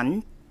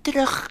man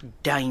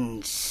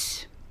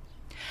terugduins.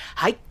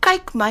 Hy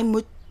kyk my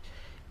met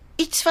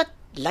iets wat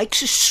lyk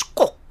so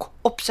skok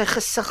op sy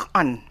gesig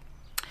aan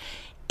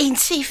en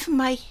sê vir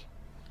my,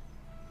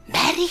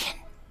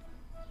 Marion,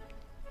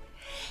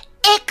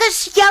 ek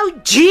is jou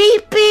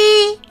GP.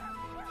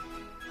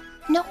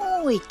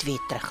 Nooit weer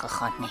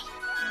teruggegaan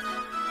nie.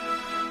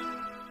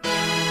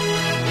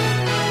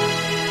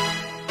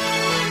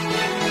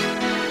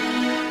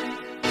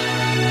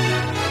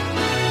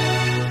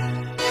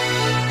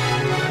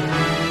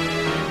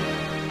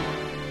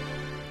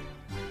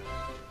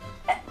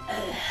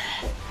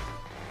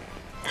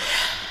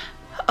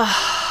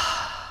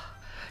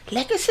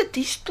 Lekker sit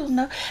die stoel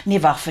nou. Nee,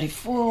 wag, vir die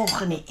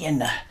volgende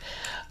ene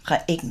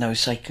gaan ek nou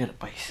suiker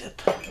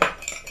bysit.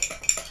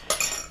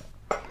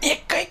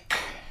 Ek kyk,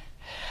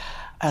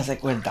 as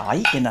ek oor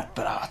daai ene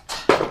praat,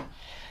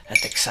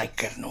 het ek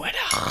suiker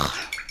nodig.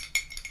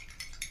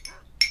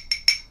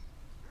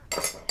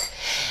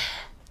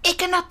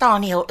 Ek en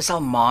Nathaniel is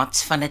al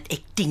maats van dit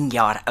ek 10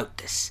 jaar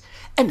oud is.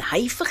 En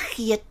hy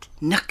vergeet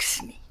niks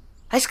nie.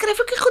 Hy skryf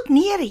ook nie goed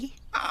neer nie.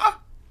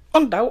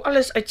 Onthou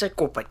alles uit sy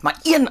kop uit, maar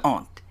een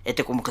aand het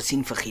ek hom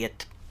gesien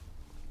vergeet.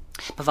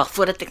 Maar wag,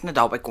 voordat ek nou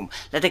daarby kom,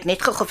 laat ek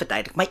net gou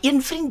verduidelik. My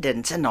een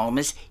vriendin se naam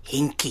is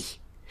Henkie.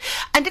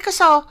 En ek is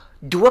haar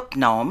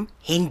doopnaam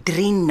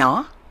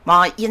Hendrina,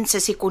 maar een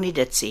sussie kon nie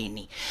dit sê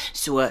nie.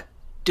 So,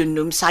 toe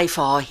noem sy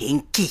vir haar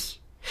Henkie.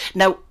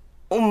 Nou,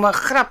 om 'n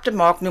grap te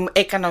maak, noem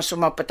ek nou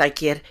sommer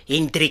partykeer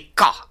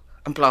Hendrika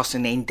in plaas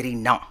van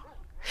Hendrina.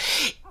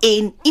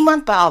 En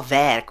iemand by haar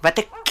werk, wat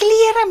 'n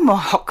klere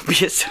maak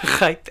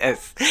besigheid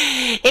is,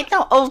 het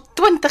nou al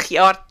 20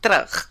 jaar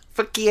terug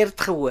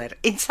verkeerd gehoor.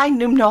 En sy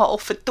noem nou al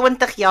vir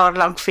 20 jaar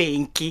lank vir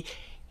Henkie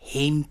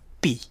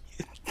Hempie.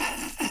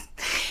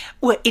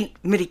 En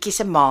Marietjie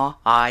se ma,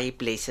 hy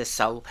bless her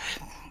soul,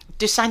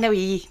 toe sy nou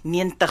hier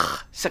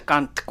 90 se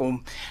kant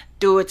kom,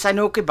 toe het sy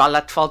nou ook die bal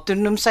laat val, toe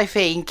noem sy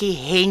vir Henkie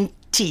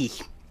Hentie.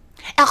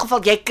 In elk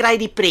geval, jy kry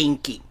die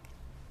prentjie.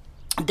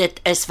 Dit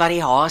is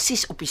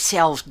variasies op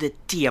dieselfde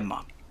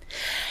tema.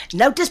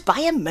 Nou, dit is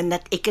baie min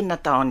dat ek en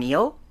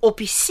Nathaniel op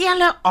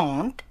dieselfde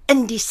aand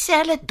in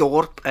dieselfde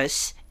dorp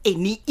is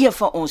en nie een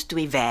van ons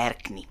twee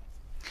werk nie.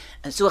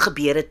 En so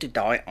gebeur dit toe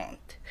daai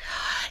aand.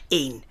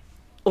 En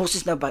ons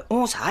is nou by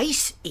ons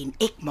huis en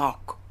ek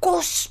maak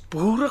kos,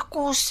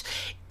 boerekos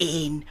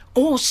en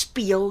ons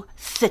speel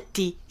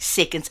 30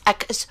 seconds.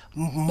 Ek is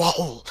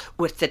mal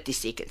oor 30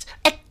 seconds.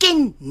 Ek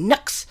ken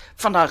niks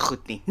van daai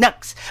goed nie,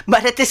 niks.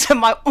 Maar dit is vir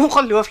my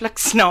ongelooflik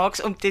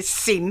snaaks om te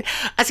sien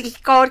as ek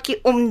die kaartjie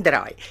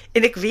omdraai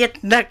en ek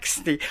weet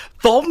niks nie.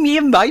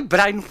 Waarmee my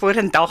brein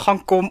vorendag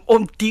gaan kom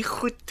om die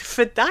goed te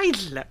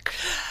verduidelik.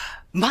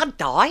 Maar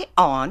daai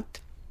aand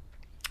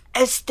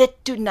is dit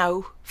toe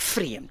nou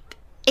vreemd.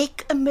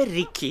 Ek en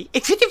Marietjie,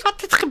 ek weet nie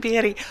wat het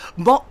gebeur nie,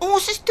 maar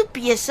ons is toe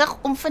besig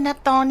om vir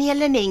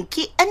Nathaniel en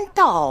Henkie in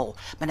te haal.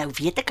 Maar nou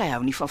weet ek hy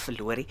hou nie van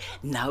verloor nie.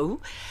 Nou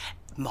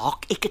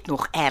maak ek dit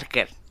nog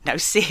erger. Nou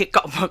sê ek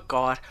aan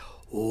mekaar,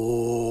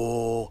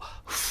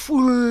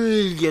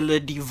 voel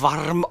julle die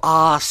warm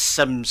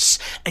asems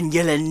in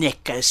julle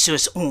nekke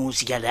soos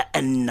ons julle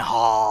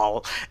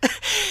inhaal.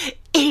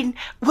 En,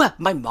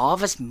 my ma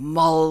was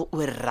mal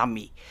oor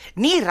rammy.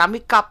 Nie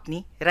rammykap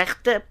nie,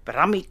 regte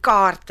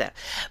rammykaarte.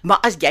 Maar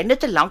as jy net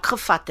te lank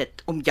gevat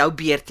het om jou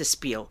beurt te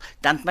speel,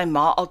 dan het my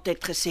ma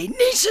altyd gesê,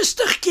 nee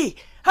sustertjie,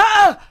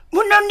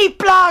 moet nou nie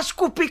plaas,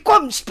 koppie,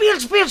 kom,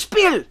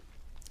 speel.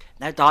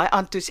 Nou daai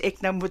aand toes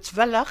ek nou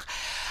moedswillig.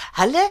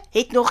 Hulle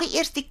het nog nie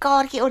eers die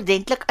kaartjie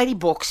ordentlik uit die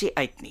boksie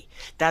uit nie.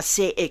 Dan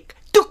sê ek,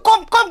 toe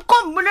kom,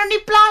 moet nou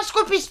nie plaas,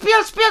 koppie,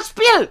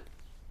 speel.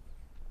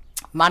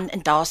 Man,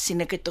 en daar sien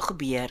ek dit toe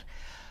gebeur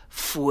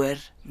voor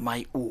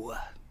my oë.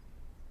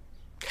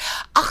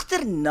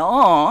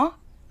 Agterna,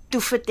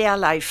 toe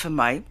vertel hy vir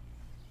my,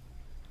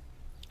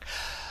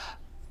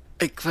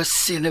 ek was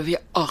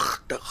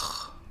senuweeagtig,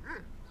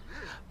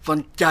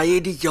 want jy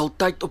het die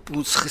heeltyd op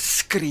ons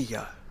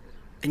geskree,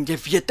 en jy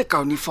weet ek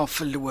hou nie van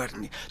verloor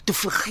nie, toe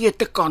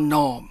vergeet ek haar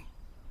naam,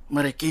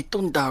 maar ek het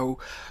onthou,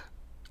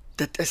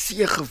 dit is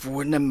nie 'n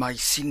gewone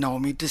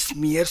meisienaam nie, dit is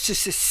meer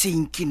soos 'n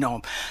seentjie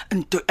naam,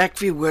 en toe ek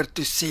weer hoor,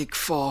 toe sê ek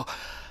vir haar,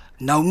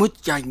 nou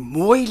moet jy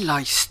mooi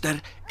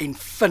luister en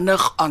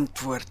vinnig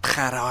antwoord,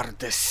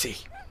 Gerarde sê.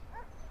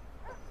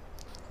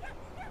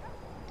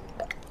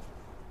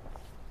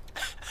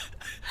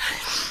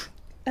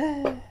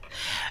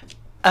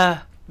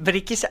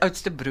 Brietjie se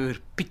oudste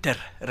broer, Pieter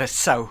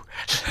Rousseau,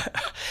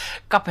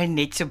 kap hy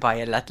net so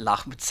baie laat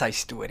lag met sy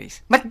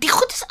stories. Maar die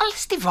goed is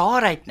alles die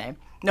waarheid, né?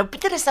 Nou,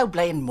 Pieter Rousseau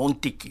bly in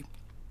Montetjie.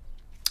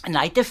 En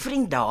hy het 'n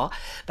vriend daar,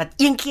 wat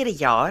een keer 'n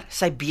jaar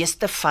sy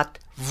beeste vat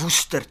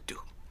Woester toe.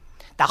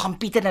 Dan gaan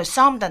Pieter nou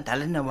saam, dan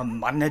hulle nou 'n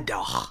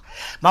mannedag.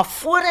 Maar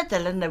voordat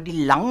hulle nou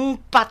die lang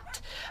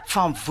pad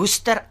van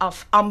Woester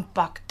af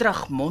aanpak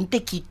terug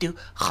Montetjie toe,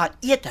 gaan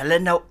eet hulle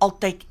nou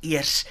altyd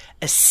eers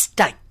 'n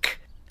steak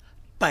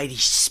by die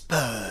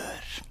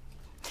Spur.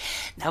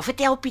 Nou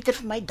vertel Pieter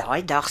vir my,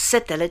 daai dag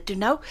sit hulle toe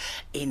nou,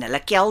 en hulle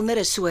kelner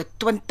is so 'n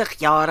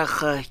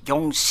 20-jarige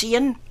jong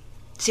seun,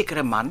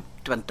 sekere man,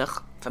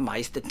 20, vir my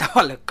is dit nou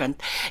al 'n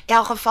kind. In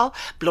elk geval,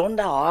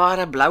 blonde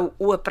hare, blou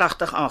oë,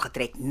 pragtig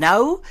aangetrek.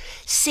 Nou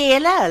sê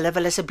hulle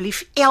wil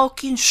asseblief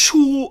elkeen so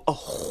 'n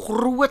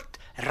groot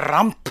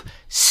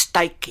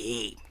rampsteak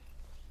hê.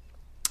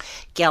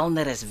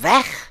 Kelner is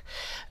weg,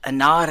 en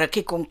na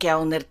rukkie kom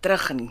kelner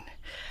terug en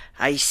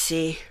hy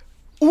sê,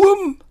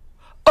 Oom,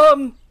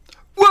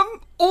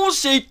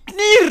 ons het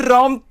nie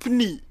ramp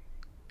nie.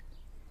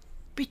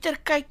 Pieter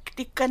kyk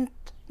die kind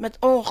met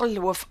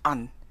ongeloof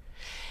aan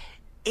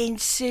en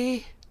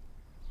sê,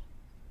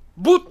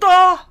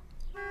 Boeta,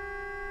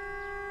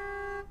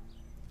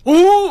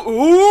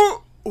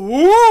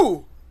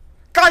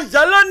 kan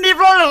julle nie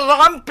wel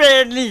ramp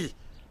hê nie?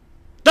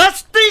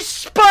 Dis die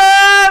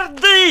Spur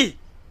die.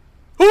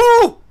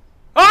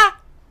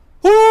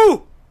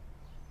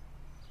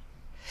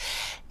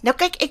 Nou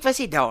kyk, ek was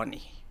nie daar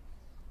nie.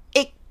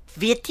 Ek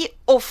weet nie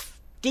of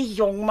die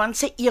jongman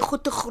se ego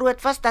te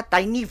groot was, dat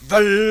hy nie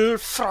wil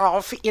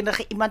vra vir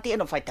enige iemand nie,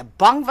 en of hy te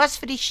bang was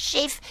vir die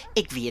chef,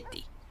 ek weet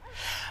nie.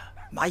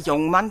 Maar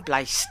jongman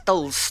bly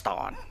stil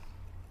staan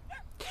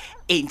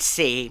en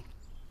sê,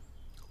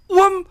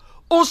 Oom,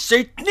 ons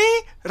het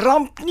nie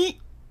ramp nie,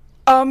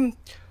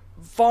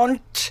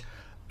 want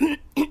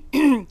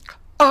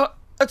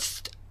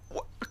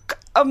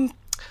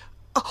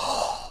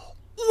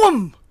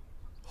oom,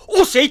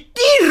 ons het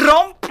nie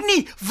ramp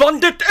nie,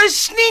 want dit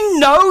is nie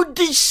nou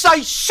die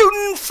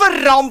seisoen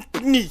vir ramp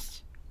nie.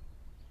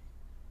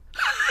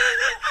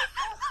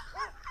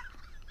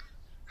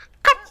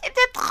 Kan jy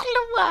dit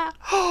glo?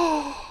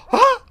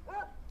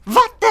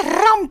 Wat 'n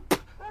ramp!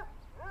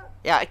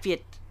 Ja, ek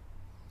weet,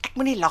 ek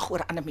moet nie lag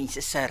oor ander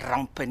mense se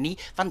rampe nie,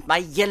 want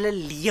my hele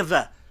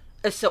lewe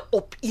is 'n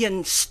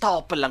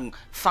opeenstapeling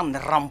van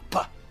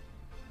rampe.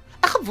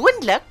 En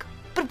gewoonlik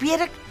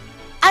probeer ek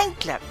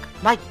eintlik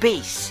my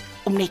bes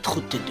om net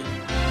goed te doen.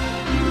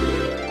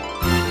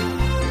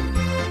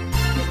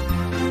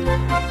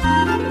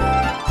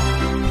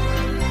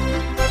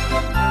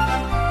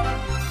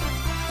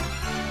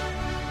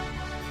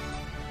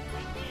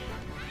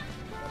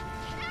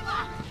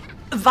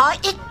 Waar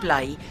ek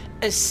bly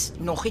is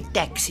nog nie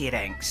taxi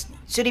ranks nie.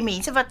 So die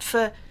mense wat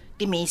vir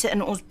die mense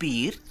in ons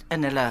buurt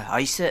in hulle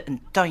huise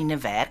en tuine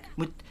werk,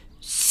 moet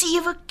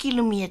 7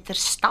 kilometer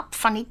stap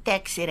van die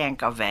taxi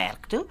rank af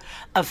werk toe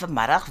en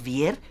vanmiddag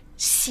weer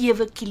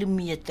 7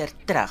 kilometer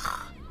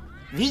terug.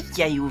 Weet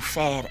jy hoe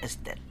ver is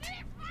dit?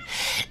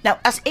 Nou,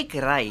 as ek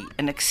ry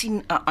en ek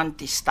sien 'n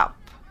antie stap,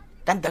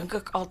 dan dink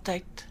ek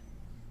altyd,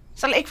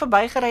 sal ek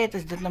verbygery het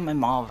as dit nou my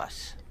ma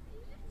was?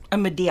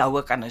 En met die hou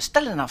ek aan nou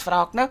stil en dan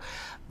vra ek nou,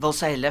 wil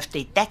sy 'n lift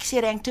hê taxi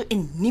rank toe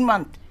en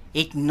niemand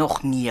het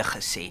nog nee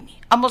gesê nie.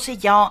 Almal sê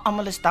ja,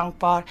 almal is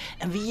dankbaar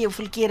en weet jy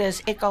hoeveel kere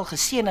is ek al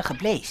geseën en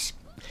gebless.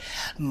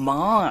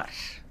 Maar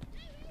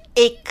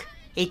ek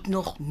het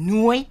nog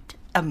nooit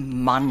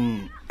 'n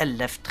man 'n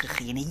lift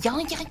gegee nie. Ja,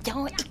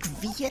 ek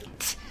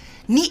weet.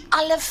 Nie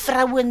alle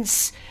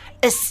vrouens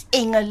is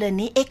engele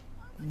nie. Ek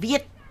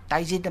weet,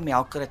 hy het 'n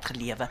melkrit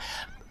gelewe.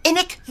 En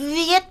ek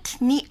weet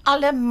nie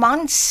alle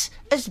mans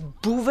is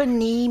boewe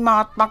nie,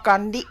 maat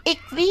Makandi.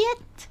 Ek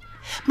weet.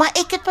 Maar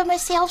ek het by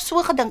myself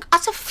so gedink,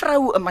 as 'n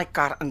vrou in my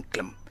kar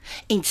inklim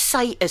en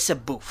sy is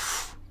 'n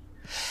boef,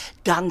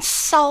 dan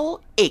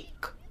sal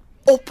ek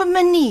op 'n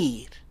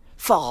manier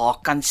vir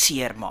haar kan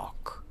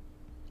seermaak.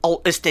 Al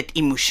is dit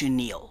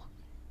emosioneel.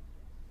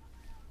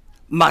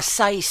 Maar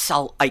sy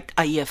sal uit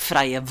eie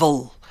vrye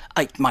wil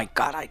uit my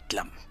kar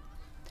uitklim.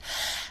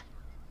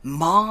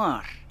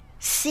 Maar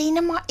sê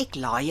net maar ek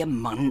laai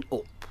 'n man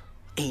op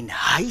en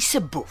hy's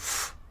 'n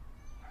boef.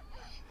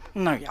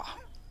 Nou ja,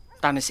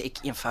 dan is ek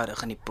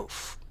eenvoudig in die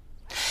poef.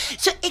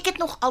 So ek het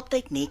nog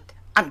altyd net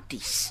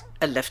anties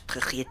 'n lift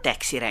gegee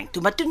taxi rank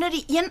toe, maar toe nou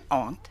die een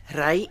aand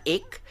ry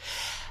ek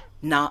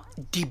na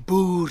die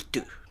boer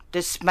toe.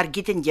 Dis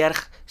Margriet en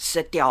Jurg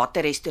se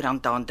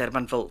teaterrestaurant daar in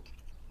Durbanville.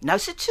 Nou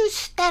sit so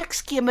sterk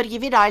skemer, jy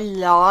weet daai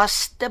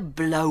laaste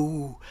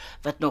blou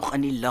wat nog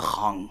in die lug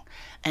hang.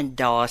 En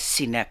daar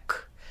sien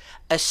ek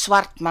 'n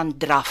swart man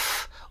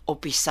draf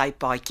op die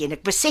sypaadjie en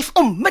ek besef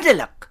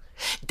onmiddellik,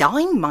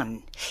 daai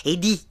man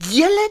het die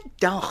hele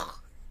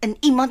dag in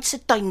iemand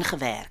se tuin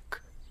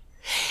gewerk.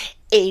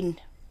 En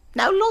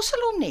nou los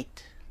hulle hom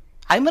net.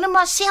 Hy moet hom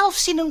maar self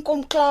sien en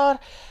kom klaar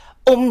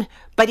om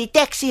by die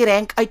taxi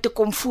rank uit te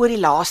kom voor die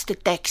laaste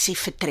taxi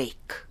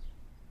vertrek.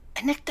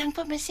 En ek dink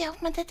by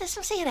myself, maar dit is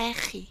ons nie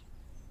reg nie.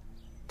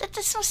 Dit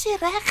is ons nie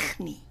reg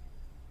nie.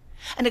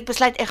 En ek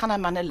besluit ek gaan hy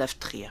man 'n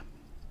lift gee.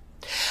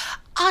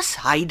 As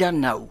hy dan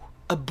nou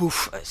 'n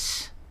boef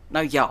is,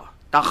 nou ja,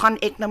 dan gaan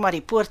ek nou maar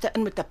die poorte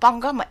in met 'n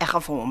panga, maar ek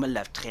gaan vir hom 'n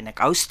lift gee. En ek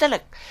hou stil,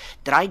 ek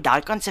draai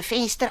daai kant se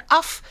venster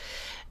af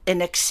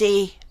en ek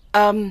sê,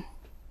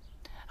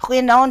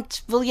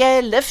 goeienaand, wil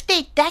jy 'n lift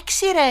hê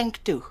taxi rank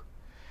toe?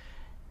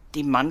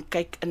 Die man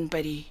kyk in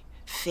by die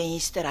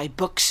venster, hy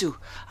buig so,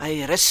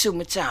 hy rus so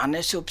met sy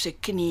hande so op sy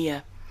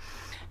knieë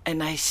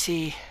en hy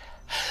sê,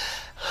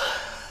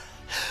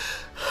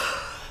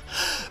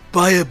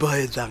 baie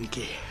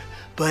dankie,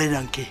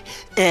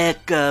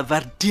 ek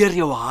waardeer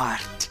jou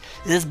hart,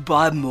 dis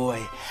baie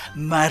mooi,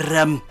 maar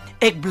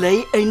ek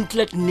bly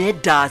eintlik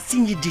net daar,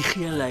 sien jy die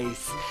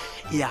geelhuis?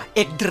 Ja,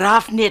 ek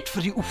draf net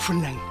vir die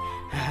oefening.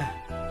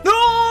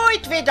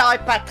 Nooit weer daai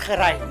pad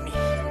gery nie.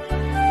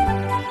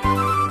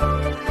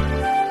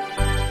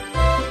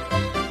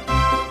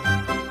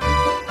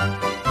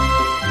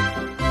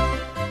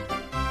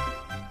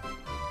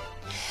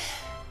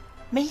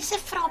 Mense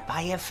vra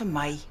baie vir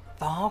my,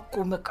 waar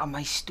kom ek aan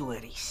my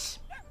stories?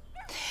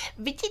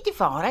 Weet jy, die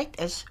waarheid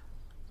is,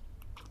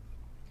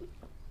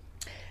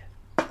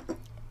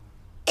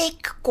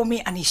 ek kom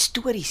nie aan die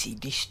stories nie,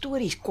 die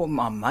stories kom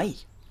aan my.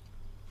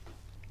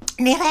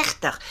 Nee,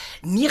 regtig,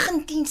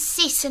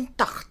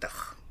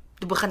 1986,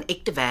 toe begin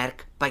ek te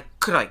werk by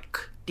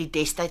Kruik, die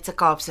destydse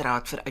Kaapse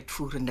Raad vir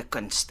Uitvoerende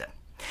Kunste.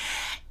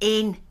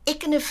 En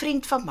ek en 'n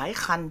vriend van my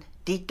gaan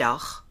die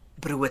dag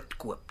brood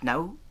koop.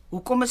 Nou,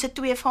 hoekom is dit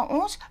twee van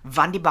ons?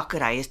 Want die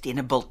bakkery is teen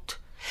 'n bult.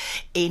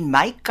 En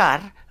my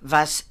kar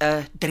was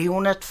 'n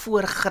 300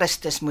 voor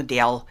Christus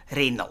model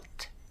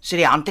Renault. So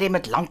die handrem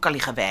het lankal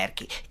nie gewerk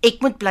nie.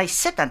 Ek moet bly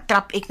sit, dan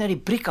trap ek nou die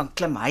briek, dan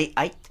klim hy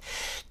uit,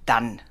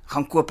 dan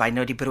gaan koop hy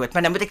nou die brood.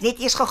 Maar nou moet ek net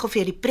eers gou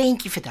vir die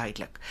prentjie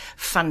verduidelik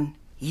van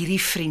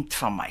hierdie vriend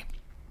van my.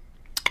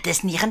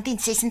 Dis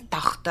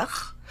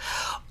 1986.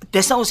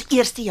 Dis nou ons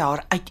eerste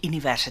jaar uit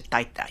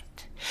universiteit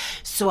uit.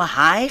 So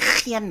hy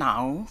gee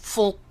nou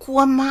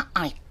volkome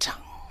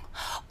uiting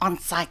aan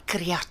sy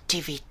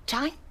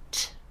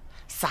kreatiwiteit,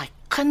 sy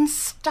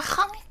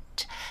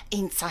kunstigheid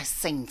en sy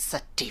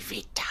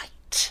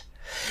sensitiwiteit.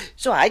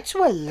 So hy het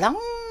so 'n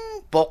lang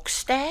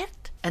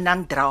bokstert en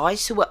dan draai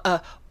so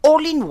 'n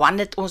all-in-one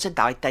het ons dit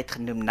daai tyd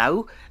genoem.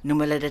 Nou noem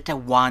hulle dit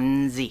 'n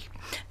onesie.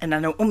 En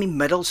dan nou om die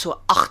middel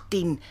so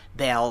 18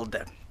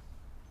 belde.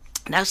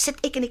 Nou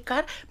sit ek in die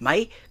kar,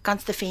 my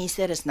kantste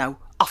venster is nou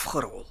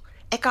afgerol.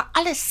 Ek kan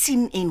alles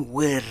sien en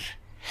hoor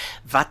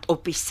wat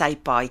op die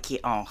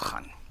sypaadjie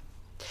aangaan.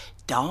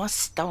 Daar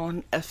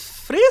staan 'n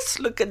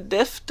vreeslike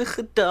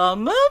deftige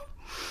dame.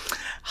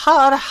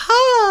 Haar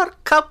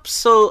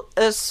haarkapsel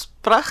is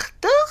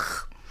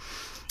pragtig.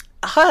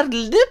 Haar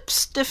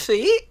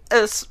lipstifie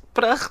is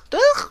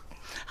pragtig.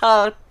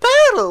 Haar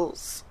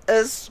parels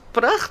is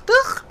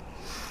pragtig,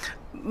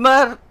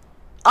 maar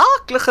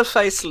aaklige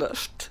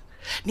facelift.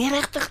 Nee,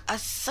 regtig,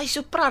 as sy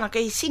so praat, dan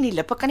kan jy sien die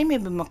lippe kan nie meer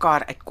by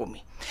mekaar uitkom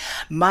nie.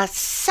 Maar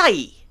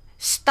sy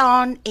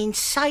staan en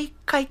sy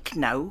kyk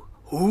nou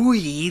hoe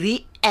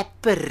hierdie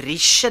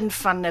apparition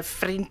van 'n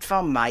vriend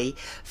van my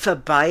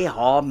verby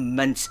haar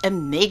mins,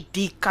 en net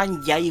die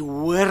kan jy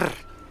hoor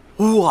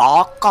hoe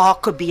haar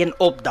kakebeen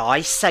op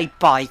daai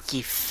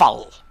sypaadjie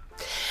val.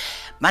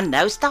 Maar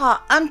nou staan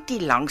haar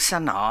auntie langs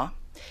aan haar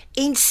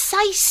en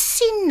sy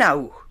sien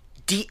nou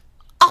die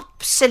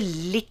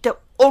absolute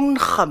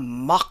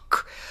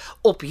ongemak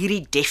op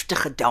hierdie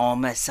deftige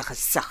dame se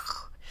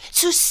gesig.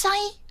 So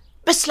sy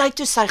besluit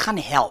toe sy gaan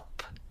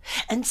help.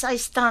 En sy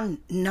staan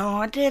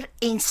nader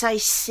en sy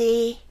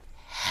sê,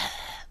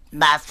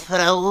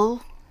 mevrou,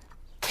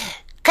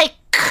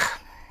 kyk,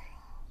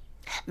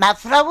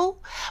 mevrou,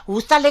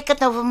 hoe sal ek het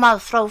nou vir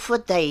mevrou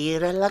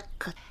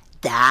verduidelik?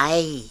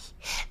 Daai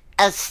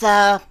is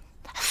 'n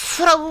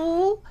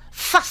vrou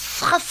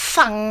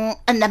vasgevang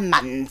in 'n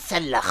man se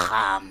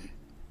liggaam.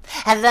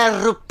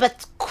 Hulle roep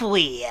dit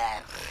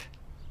queer.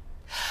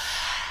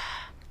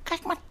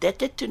 Kyk maar,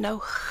 dit het toe nou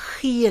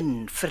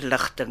geen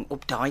verligting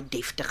op daai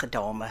deftige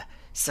dame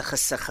se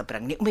gesig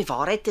gebring nie. Om die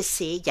waarheid te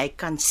sê, jy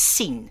kan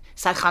sien,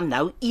 sy gaan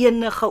nou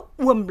enige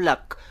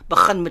oomblik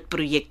begin met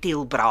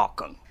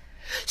projektielbraking.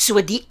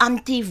 So die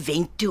auntie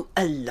wend toe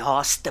 'n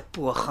laaste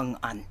poging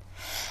aan.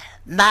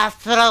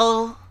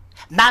 Mevrou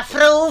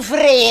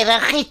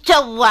vrerig, nie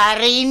te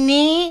worry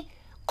nie.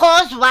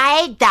 Cause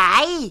why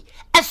die?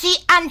 Is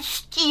hy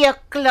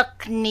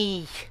aansteeklik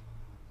nie?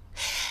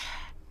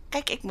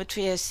 Kyk, ek moet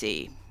vir jou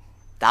sê,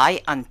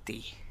 daai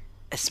auntie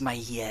is my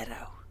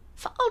hero.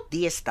 Veral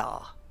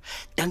deesdae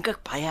dink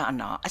ek baie aan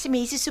haar. As die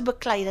mense so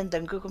beklei, dan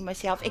dink ek op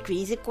myself, ek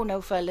wens ek kon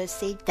nou vir hulle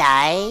sê,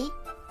 daai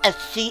is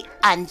hy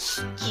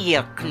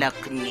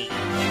aansteeklik nie.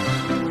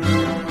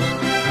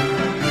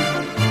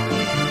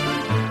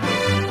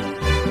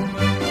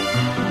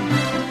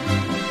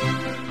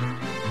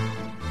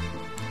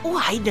 O,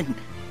 Heiden,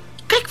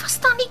 kyk, wat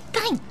staan die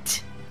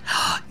tyd?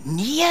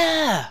 Nee,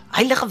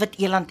 heilige wit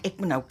eland, ek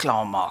moet nou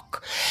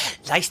klaarmaak.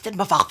 Luister,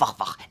 maar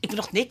wag. Ek moet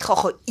nog net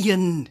gou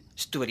een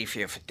storie vir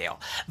jou vertel,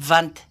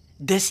 want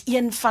dis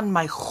een van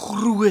my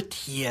groot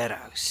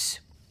heroes.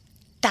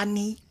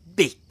 Tannie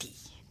Betty.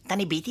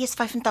 Tannie Betty is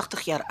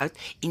 85 jaar oud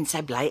en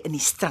sy bly in die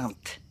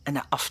strand in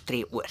 'n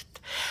aftreeoord.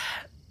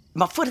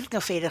 Maar voordat ek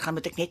nou verder gaan,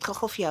 moet ek net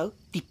gou vir jou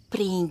die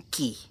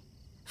prentjie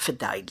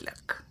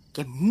verduidelik.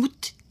 Jy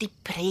moet die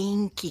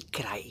prentjie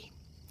kry.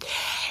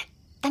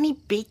 Tannie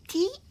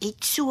Betty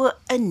het so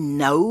 'n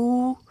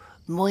nou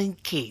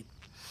mondjie.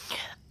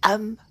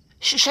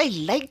 Sy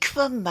lyk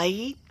vir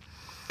my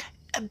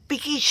 'n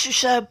bietjie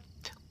soos 'n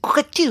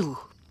kokatiel.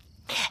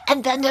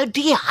 En dan nou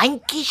die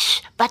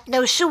handjies wat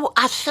nou so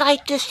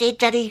arthritis het,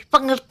 dat die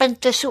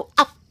vingerpunte so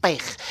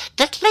afbuig.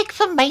 Dit lyk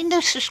vir my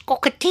nou soos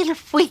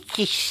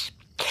kokatielvoetjies.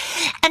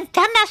 En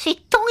dan as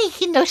die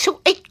tongetjie nou so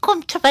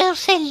uitkom terwyl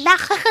sy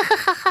lag.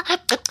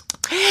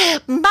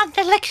 Man,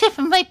 dit lyk sy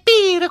vir my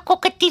pure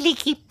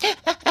kokatielietjie.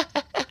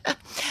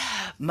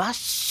 Maar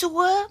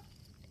so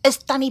is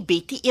Tannie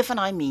Betty een van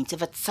daai mense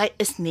wat sy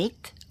is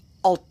net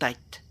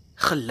altyd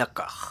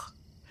gelukkig.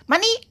 Maar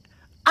nie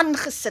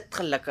aangesit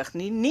gelukkig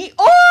nie.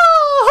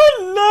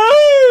 Hallo!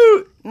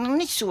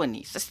 Nie so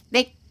nie. Sy's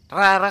net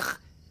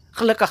rarig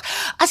gelukkig.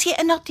 As jy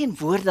in haar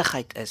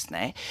teenwoordigheid is,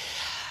 nê,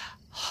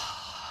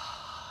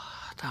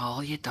 dan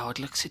haal jy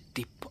dadelik so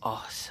diep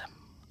asem.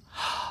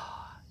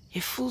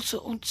 Jy voel so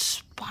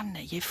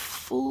ontspanne, jy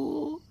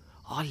voel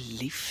haar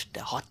liefde,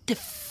 haar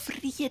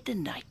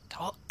tevredenheid,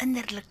 haar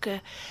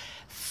innerlike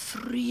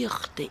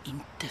vreugde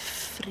en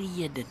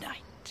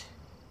tevredenheid.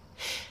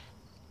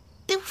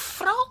 Toe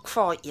vra ek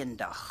vir haar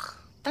eendag,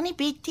 Tannie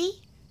Betty,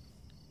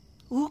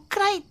 hoe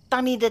kry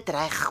Tannie dit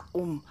reg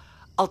om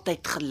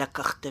altyd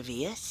gelukkig te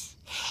wees?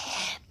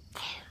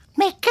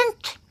 My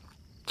kind,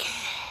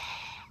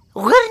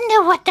 hoor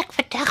nou wat ek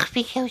vandag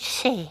vir jou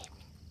sê.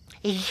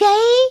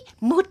 Jy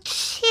moet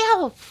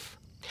self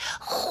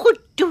goed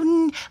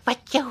doen wat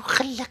jou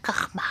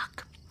gelukkig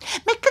maak.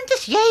 My kind,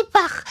 as jy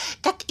wag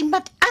dat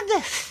iemand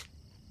anders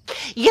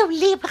jou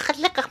lewe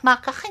gelukkig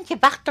maak, dan gaan jy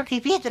wag tot die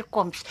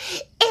wederkoms.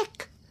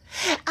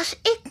 As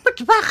ek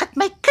moet wag dat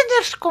my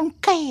kinders kom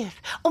kuier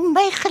om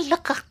my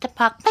gelukkig te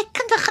maak, my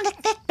kinders gaan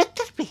dit net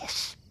bitter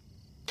wees.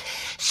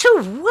 So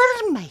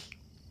hoor my,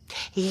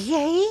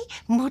 jy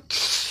moet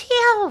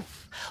self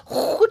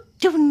goed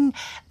doen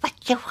wat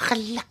jou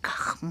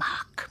gelukkig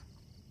maak.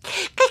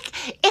 Kyk,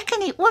 ek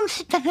en die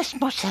oomse ding is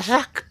mos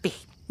rugby.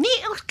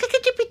 Nee, ons kyk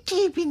dit op die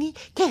TV nie.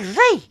 Jy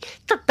ry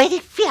tot by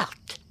die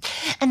veld.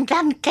 En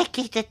dan kyk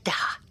jy dit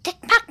daar. Dit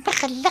maak my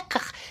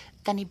gelukkig.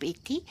 Tannie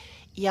Betty,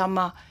 ja,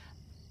 maar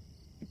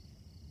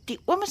die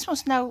oom is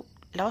ons nou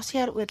laas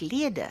jaar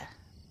oorlede.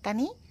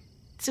 Tannie,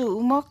 so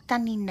hoe maak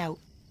Tannie nou?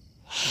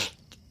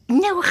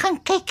 Nou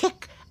gaan kyk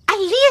ek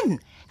alleen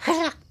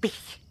rugby.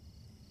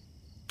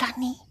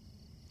 Tannie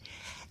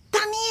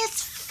is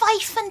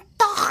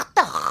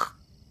 85.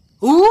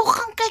 Hoe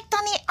gaan kyk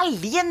Tannie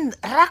alleen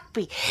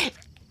rugby.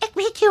 Ek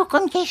weet nie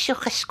hoekom jy so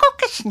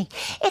geskok is nie.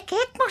 Ek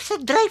het mos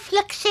 'n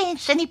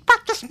dryfliksens en die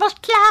pad is mos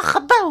klaar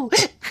gebou.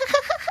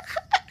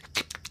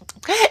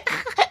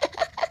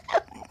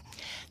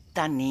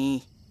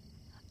 Tannie,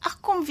 ag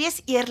kom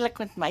wees eerlik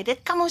met my, dit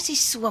kan mos nie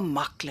so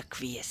maklik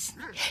wees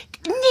nie.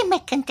 Nee my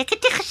kind, ek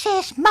het nie gesê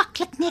is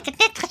maklik nie, ek het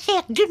net gesê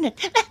ek doen dit.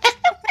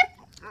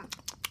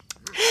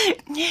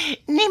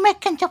 Nee my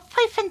kind, op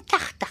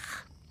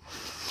 85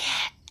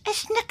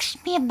 is niks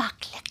meer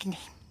maklik nie.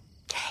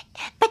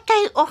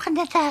 Party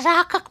oggende dan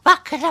raak ek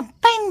wakker en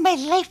pyn my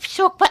lyf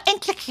so ek wil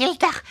eintlik heel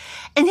dag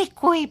in die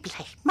kooi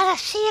bly. Maar dan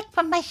sê ek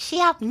vir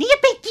myself, nee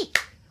Betty,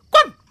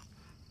 kom,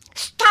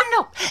 staan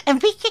op. En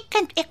weet jy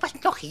kind, ek was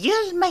nog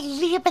heel my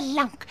lewe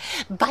lank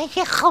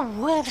baie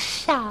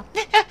gehoorsaam.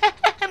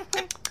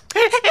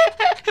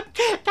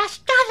 Daar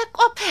staan ek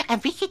op en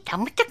weet jy, dan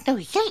moet ek nou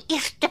heel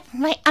eers vir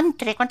my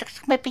aantrek, want ek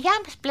sê my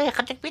pyjamas bly,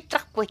 gaan ek weer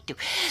terug kooi toe.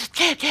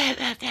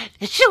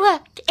 So,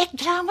 ek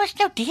dra mos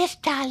nou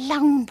deesdae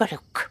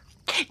langbroek.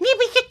 Nee,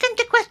 weet jy kind,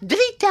 ek was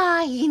 3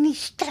 dae hier in die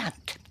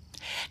strand.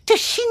 Toe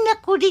sien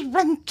ek hoe die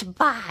wind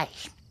waai.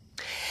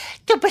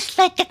 Toe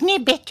besluit ek, nee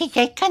Betty,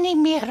 jy kan nie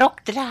meer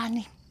rok dra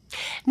nie.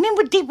 Nie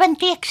moet die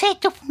wind, ek sê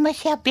toe vir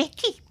myself,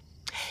 Betty,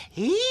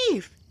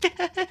 hier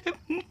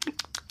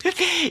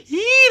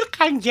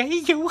kan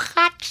jy jou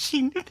gat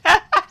sien.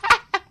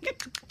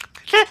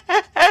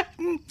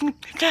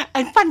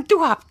 En van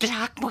toe af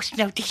dra ek mos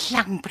nou die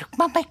langbroek,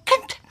 maar my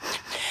kind,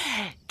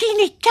 teen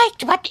die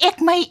tyd wat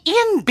ek my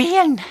een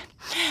been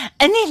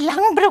in die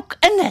langbroek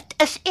in het,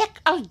 is ek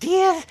al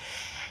deur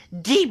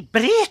die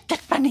breedte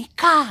van die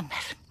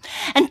kamer.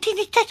 En teen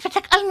die tyd wat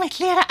ek al my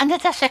klere aan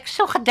het, as ek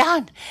so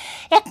gedaan,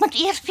 ek moet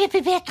eers weer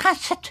by bed gaan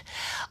sit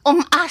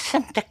om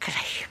asem te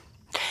kry.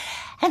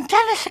 En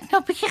dan as ek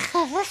nou 'n bietjie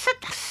gerus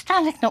het, dan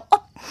staan ek nou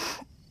op.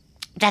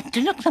 Dan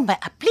doen ek nou my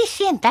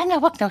applisie en dan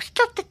hou ek nou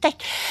stilte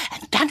tyd.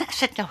 En dan as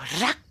dit nou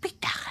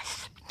rugbydag is,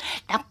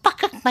 dan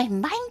pak ek my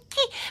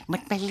mandjie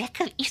met my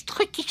lekker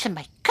eetgoedjies en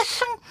my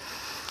kussing.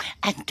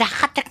 En dan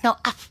gaan ek nou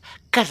af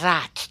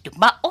karate toe.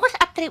 Maar ons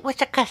atre oor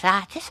se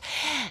karates,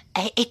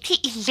 het nie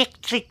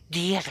elektrik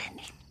deure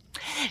nie.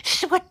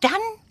 So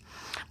dan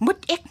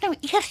moet ek nou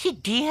eers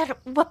die deur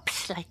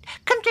oopsluit.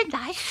 Kind, in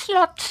daai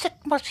slot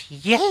sit mos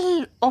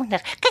heel onder.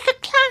 Kyk,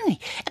 ek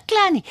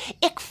kla nie.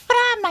 Ek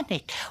vra maar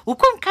net,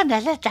 hoekom kan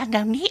hulle dan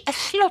nou nie 'n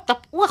slot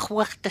op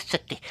ooghoogte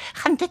sit nie?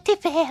 Gaan dit nie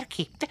werk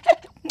nie?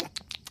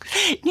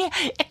 Nee,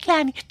 ek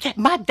kla nie.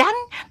 Maar dan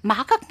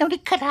maak ek nou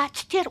die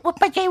karaatdeur oop,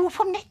 maar jy hoef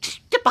hom net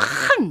te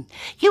begin.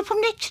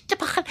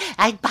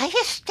 Hy het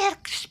baie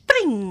sterk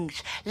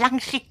springs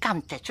langs die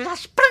kante, so dan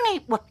spring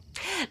hy oop.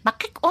 Maar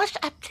kyk, ons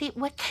atre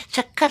oor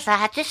se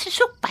karates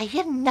is ook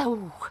baie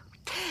nou.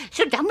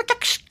 So dan moet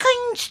ek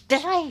skuins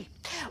draai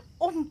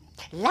om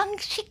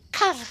langs die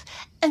kar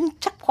in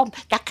te kom.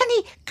 Dan kan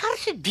die kar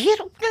se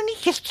deur ook nou nie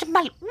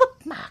heeltemal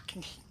oopmaak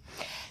nie.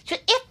 So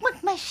ek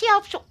moet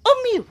myself so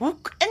om die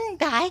hoek in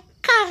daai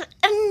kar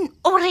in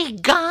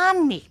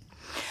origami.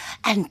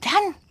 En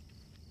dan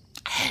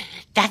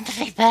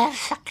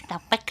reverse ek nou.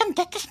 My kind,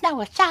 dit is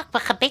nou 'n saak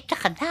vir gebed te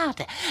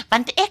genade,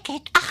 want ek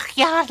het 8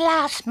 jaar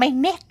laas my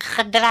nek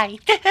gedraai.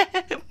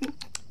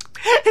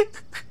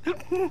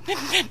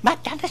 Maar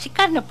dan as ek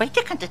kan nou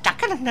buitekant, dan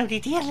kan ek nou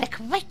die deur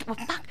lekker wyd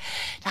oopmaak.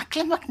 Dan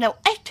klim ek nou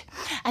uit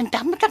en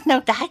dan moet ek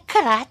nou daai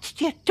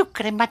karaatdeur toe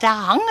kry, maar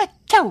daar hang 'n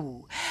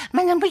tou.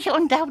 Maar dan moet jy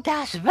onthou,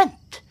 daar's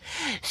wind.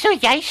 So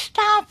jy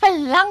staan vir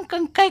lank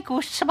en kyk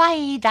hoe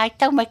swaai daai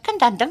tou. My kind,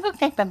 dan dink ek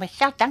net by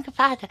myself, dankie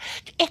Vader,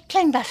 ek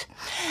klein was,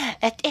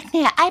 het ek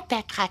nie 'n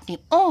iPad gehad nie.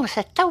 Ons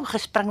het tou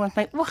gespring met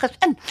my oë is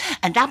in.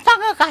 En dan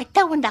vang ek daai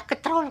tou en daai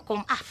katrol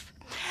kom af.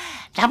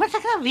 Dan moet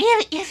ek nou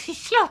weer eers die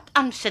slot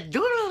aan se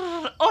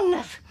deur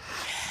onder.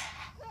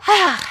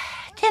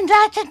 En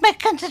dat het my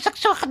kind as ek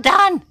so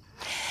gedaan.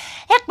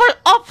 Ek wil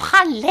op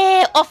gaan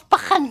lê of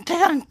begin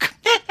drink.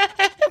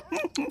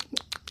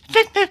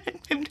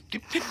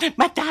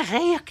 Maar daar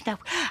ry ek nou.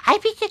 Hy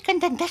weet jy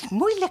kind, en dis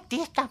moeilik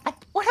deesdae,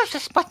 want oral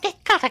is maar net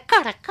karre.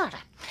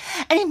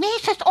 En die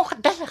mense is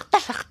ongeduldig.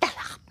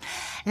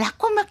 En dan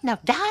kom ek nou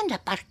daar en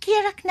dan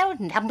parkeer ek nou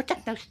en dan moet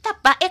ek nou stap.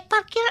 Maar ek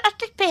parkeer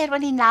altyd per,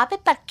 want die naby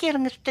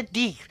parkering is te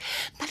duur.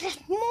 Maar dit is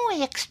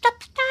mooi, ek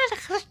stap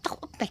stadig rustig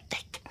op my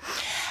tyd.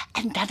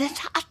 En dan is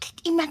daar altyd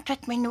iemand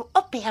wat my nou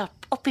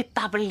ophelp op die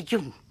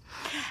paviljoen.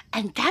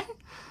 En dan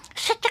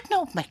sit ek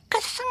nou op my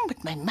kussing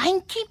met my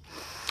mandjie.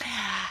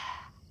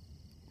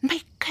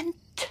 My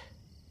kind,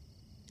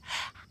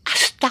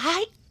 as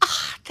daai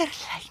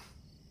agterlyn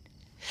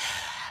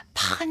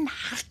begin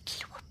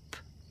hardloop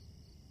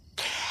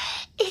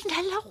en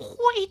hulle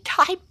gooi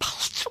daai bal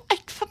so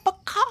uit vir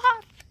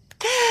mekaar,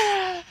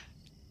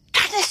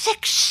 dan is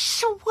ek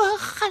so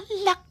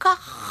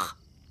gelukkig.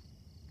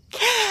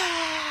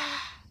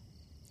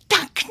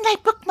 Dan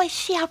knyp ek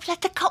myself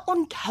dat ek kan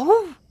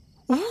onthou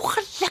hoe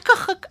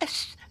gelukkig ek is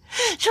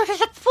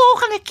sodat ek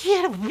volgende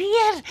keer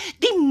weer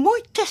die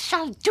moeite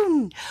sal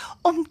doen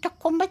om te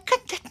kom. My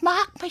kind, dit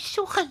maak my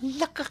so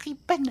gelukkig hier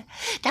binne.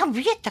 Dan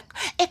weet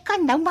ek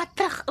kan nou maar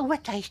terug ouer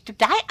huis toe.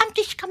 Daai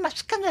anties kan my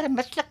kinders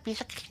mislik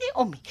wees, ek gee nie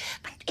om nie,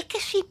 want ek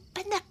is hier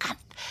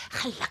binnekant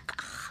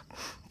gelukkig.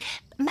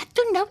 Maar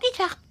toe nou die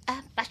dag,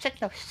 was dit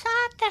nou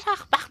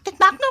Saterdag, wag, dit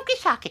maak nou nie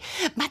saak nie,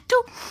 maar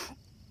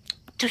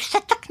toe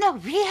sit ek nou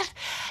weer,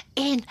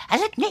 en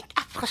hulle het net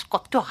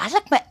afgeskop, toe haal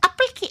ek my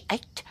appeltjie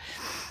uit,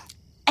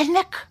 en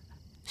ek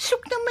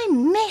soek nou my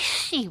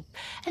messie,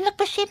 en ek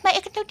besef my,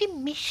 ek het nou die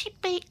messie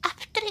by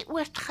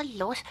aftreeoord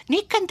gelos.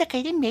 Nie kind, ek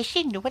het die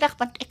messie nodig,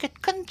 want ek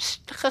het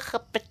kunstige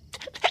gebid.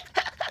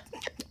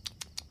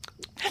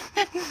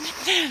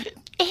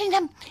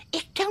 En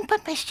ek dink by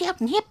myself,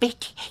 nee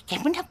Betty, jy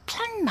moet 'n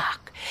plan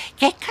maak.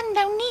 Jy kan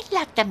nou nie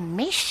laat 'n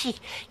messie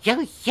jou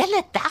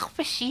hele dag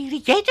versier.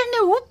 Jy het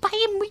nou hoe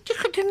baie moeite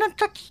gedoen om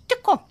tot hier te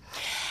kom.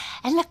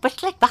 En ek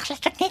besluit, wag,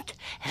 laat ek net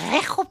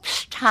regop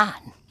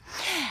staan.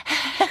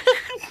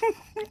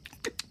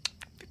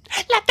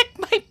 Laat ek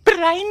my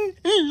brein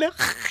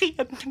lig gee.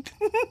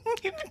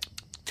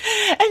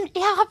 En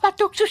ja,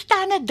 wat ook so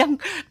staan en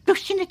dink, toe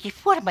sien ek hier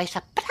voor my, is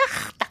 'n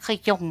pragtige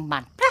jong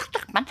man.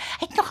 Pragtig man,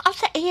 hy het nog al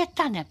sy eie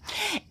tande.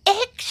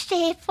 Ek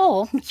sê vir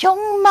hom,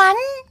 jong man,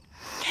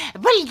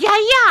 wil jy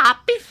 'n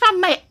happie van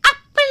my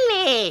appel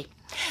hê?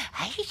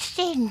 Hy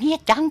sê, nee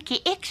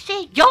dankie. Ek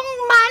sê, jong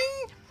man,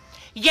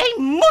 jy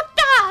moet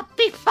 'n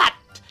happie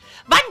vat,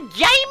 want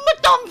jy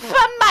moet hom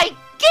vir my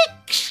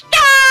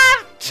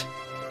kickstart.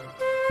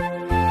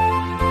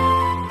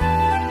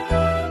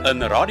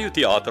 In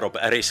radioteater op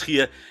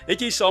RSG het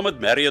jy saam met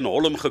Marion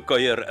Holm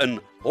gekuier in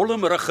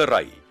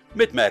HOLMRUGGERY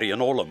met Marion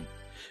Holm.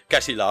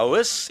 Cassie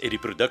Lauis het die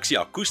produksie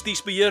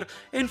akoesties beheer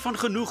en van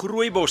genoeg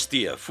rooibos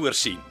tee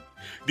voorsien.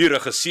 Die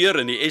regisseur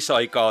in die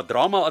SAIK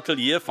drama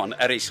ateljee van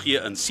RSG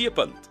in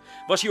Seepunt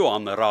was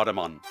Johan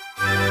Rademan.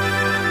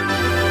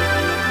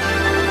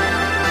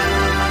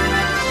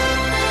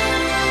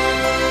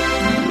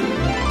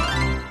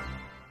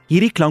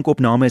 Hierdie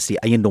klankopname is die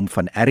eiendom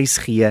van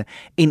RSG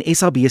en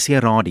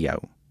SABC Radio.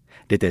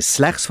 Dit is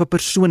slegs vir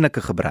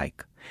persoonlike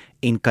gebruik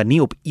en kan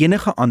nie op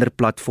enige ander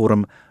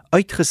platform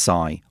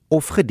uitgesaai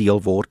of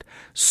gedeel word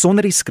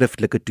sonder die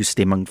skriftelike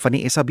toestemming van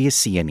die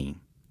SABC nie.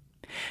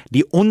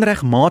 Die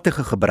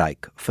onregmatige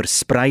gebruik,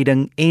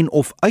 verspreiding en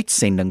of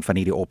uitsending van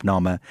hierdie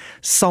opname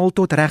sal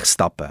tot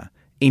regstappe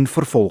en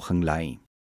vervolging lei.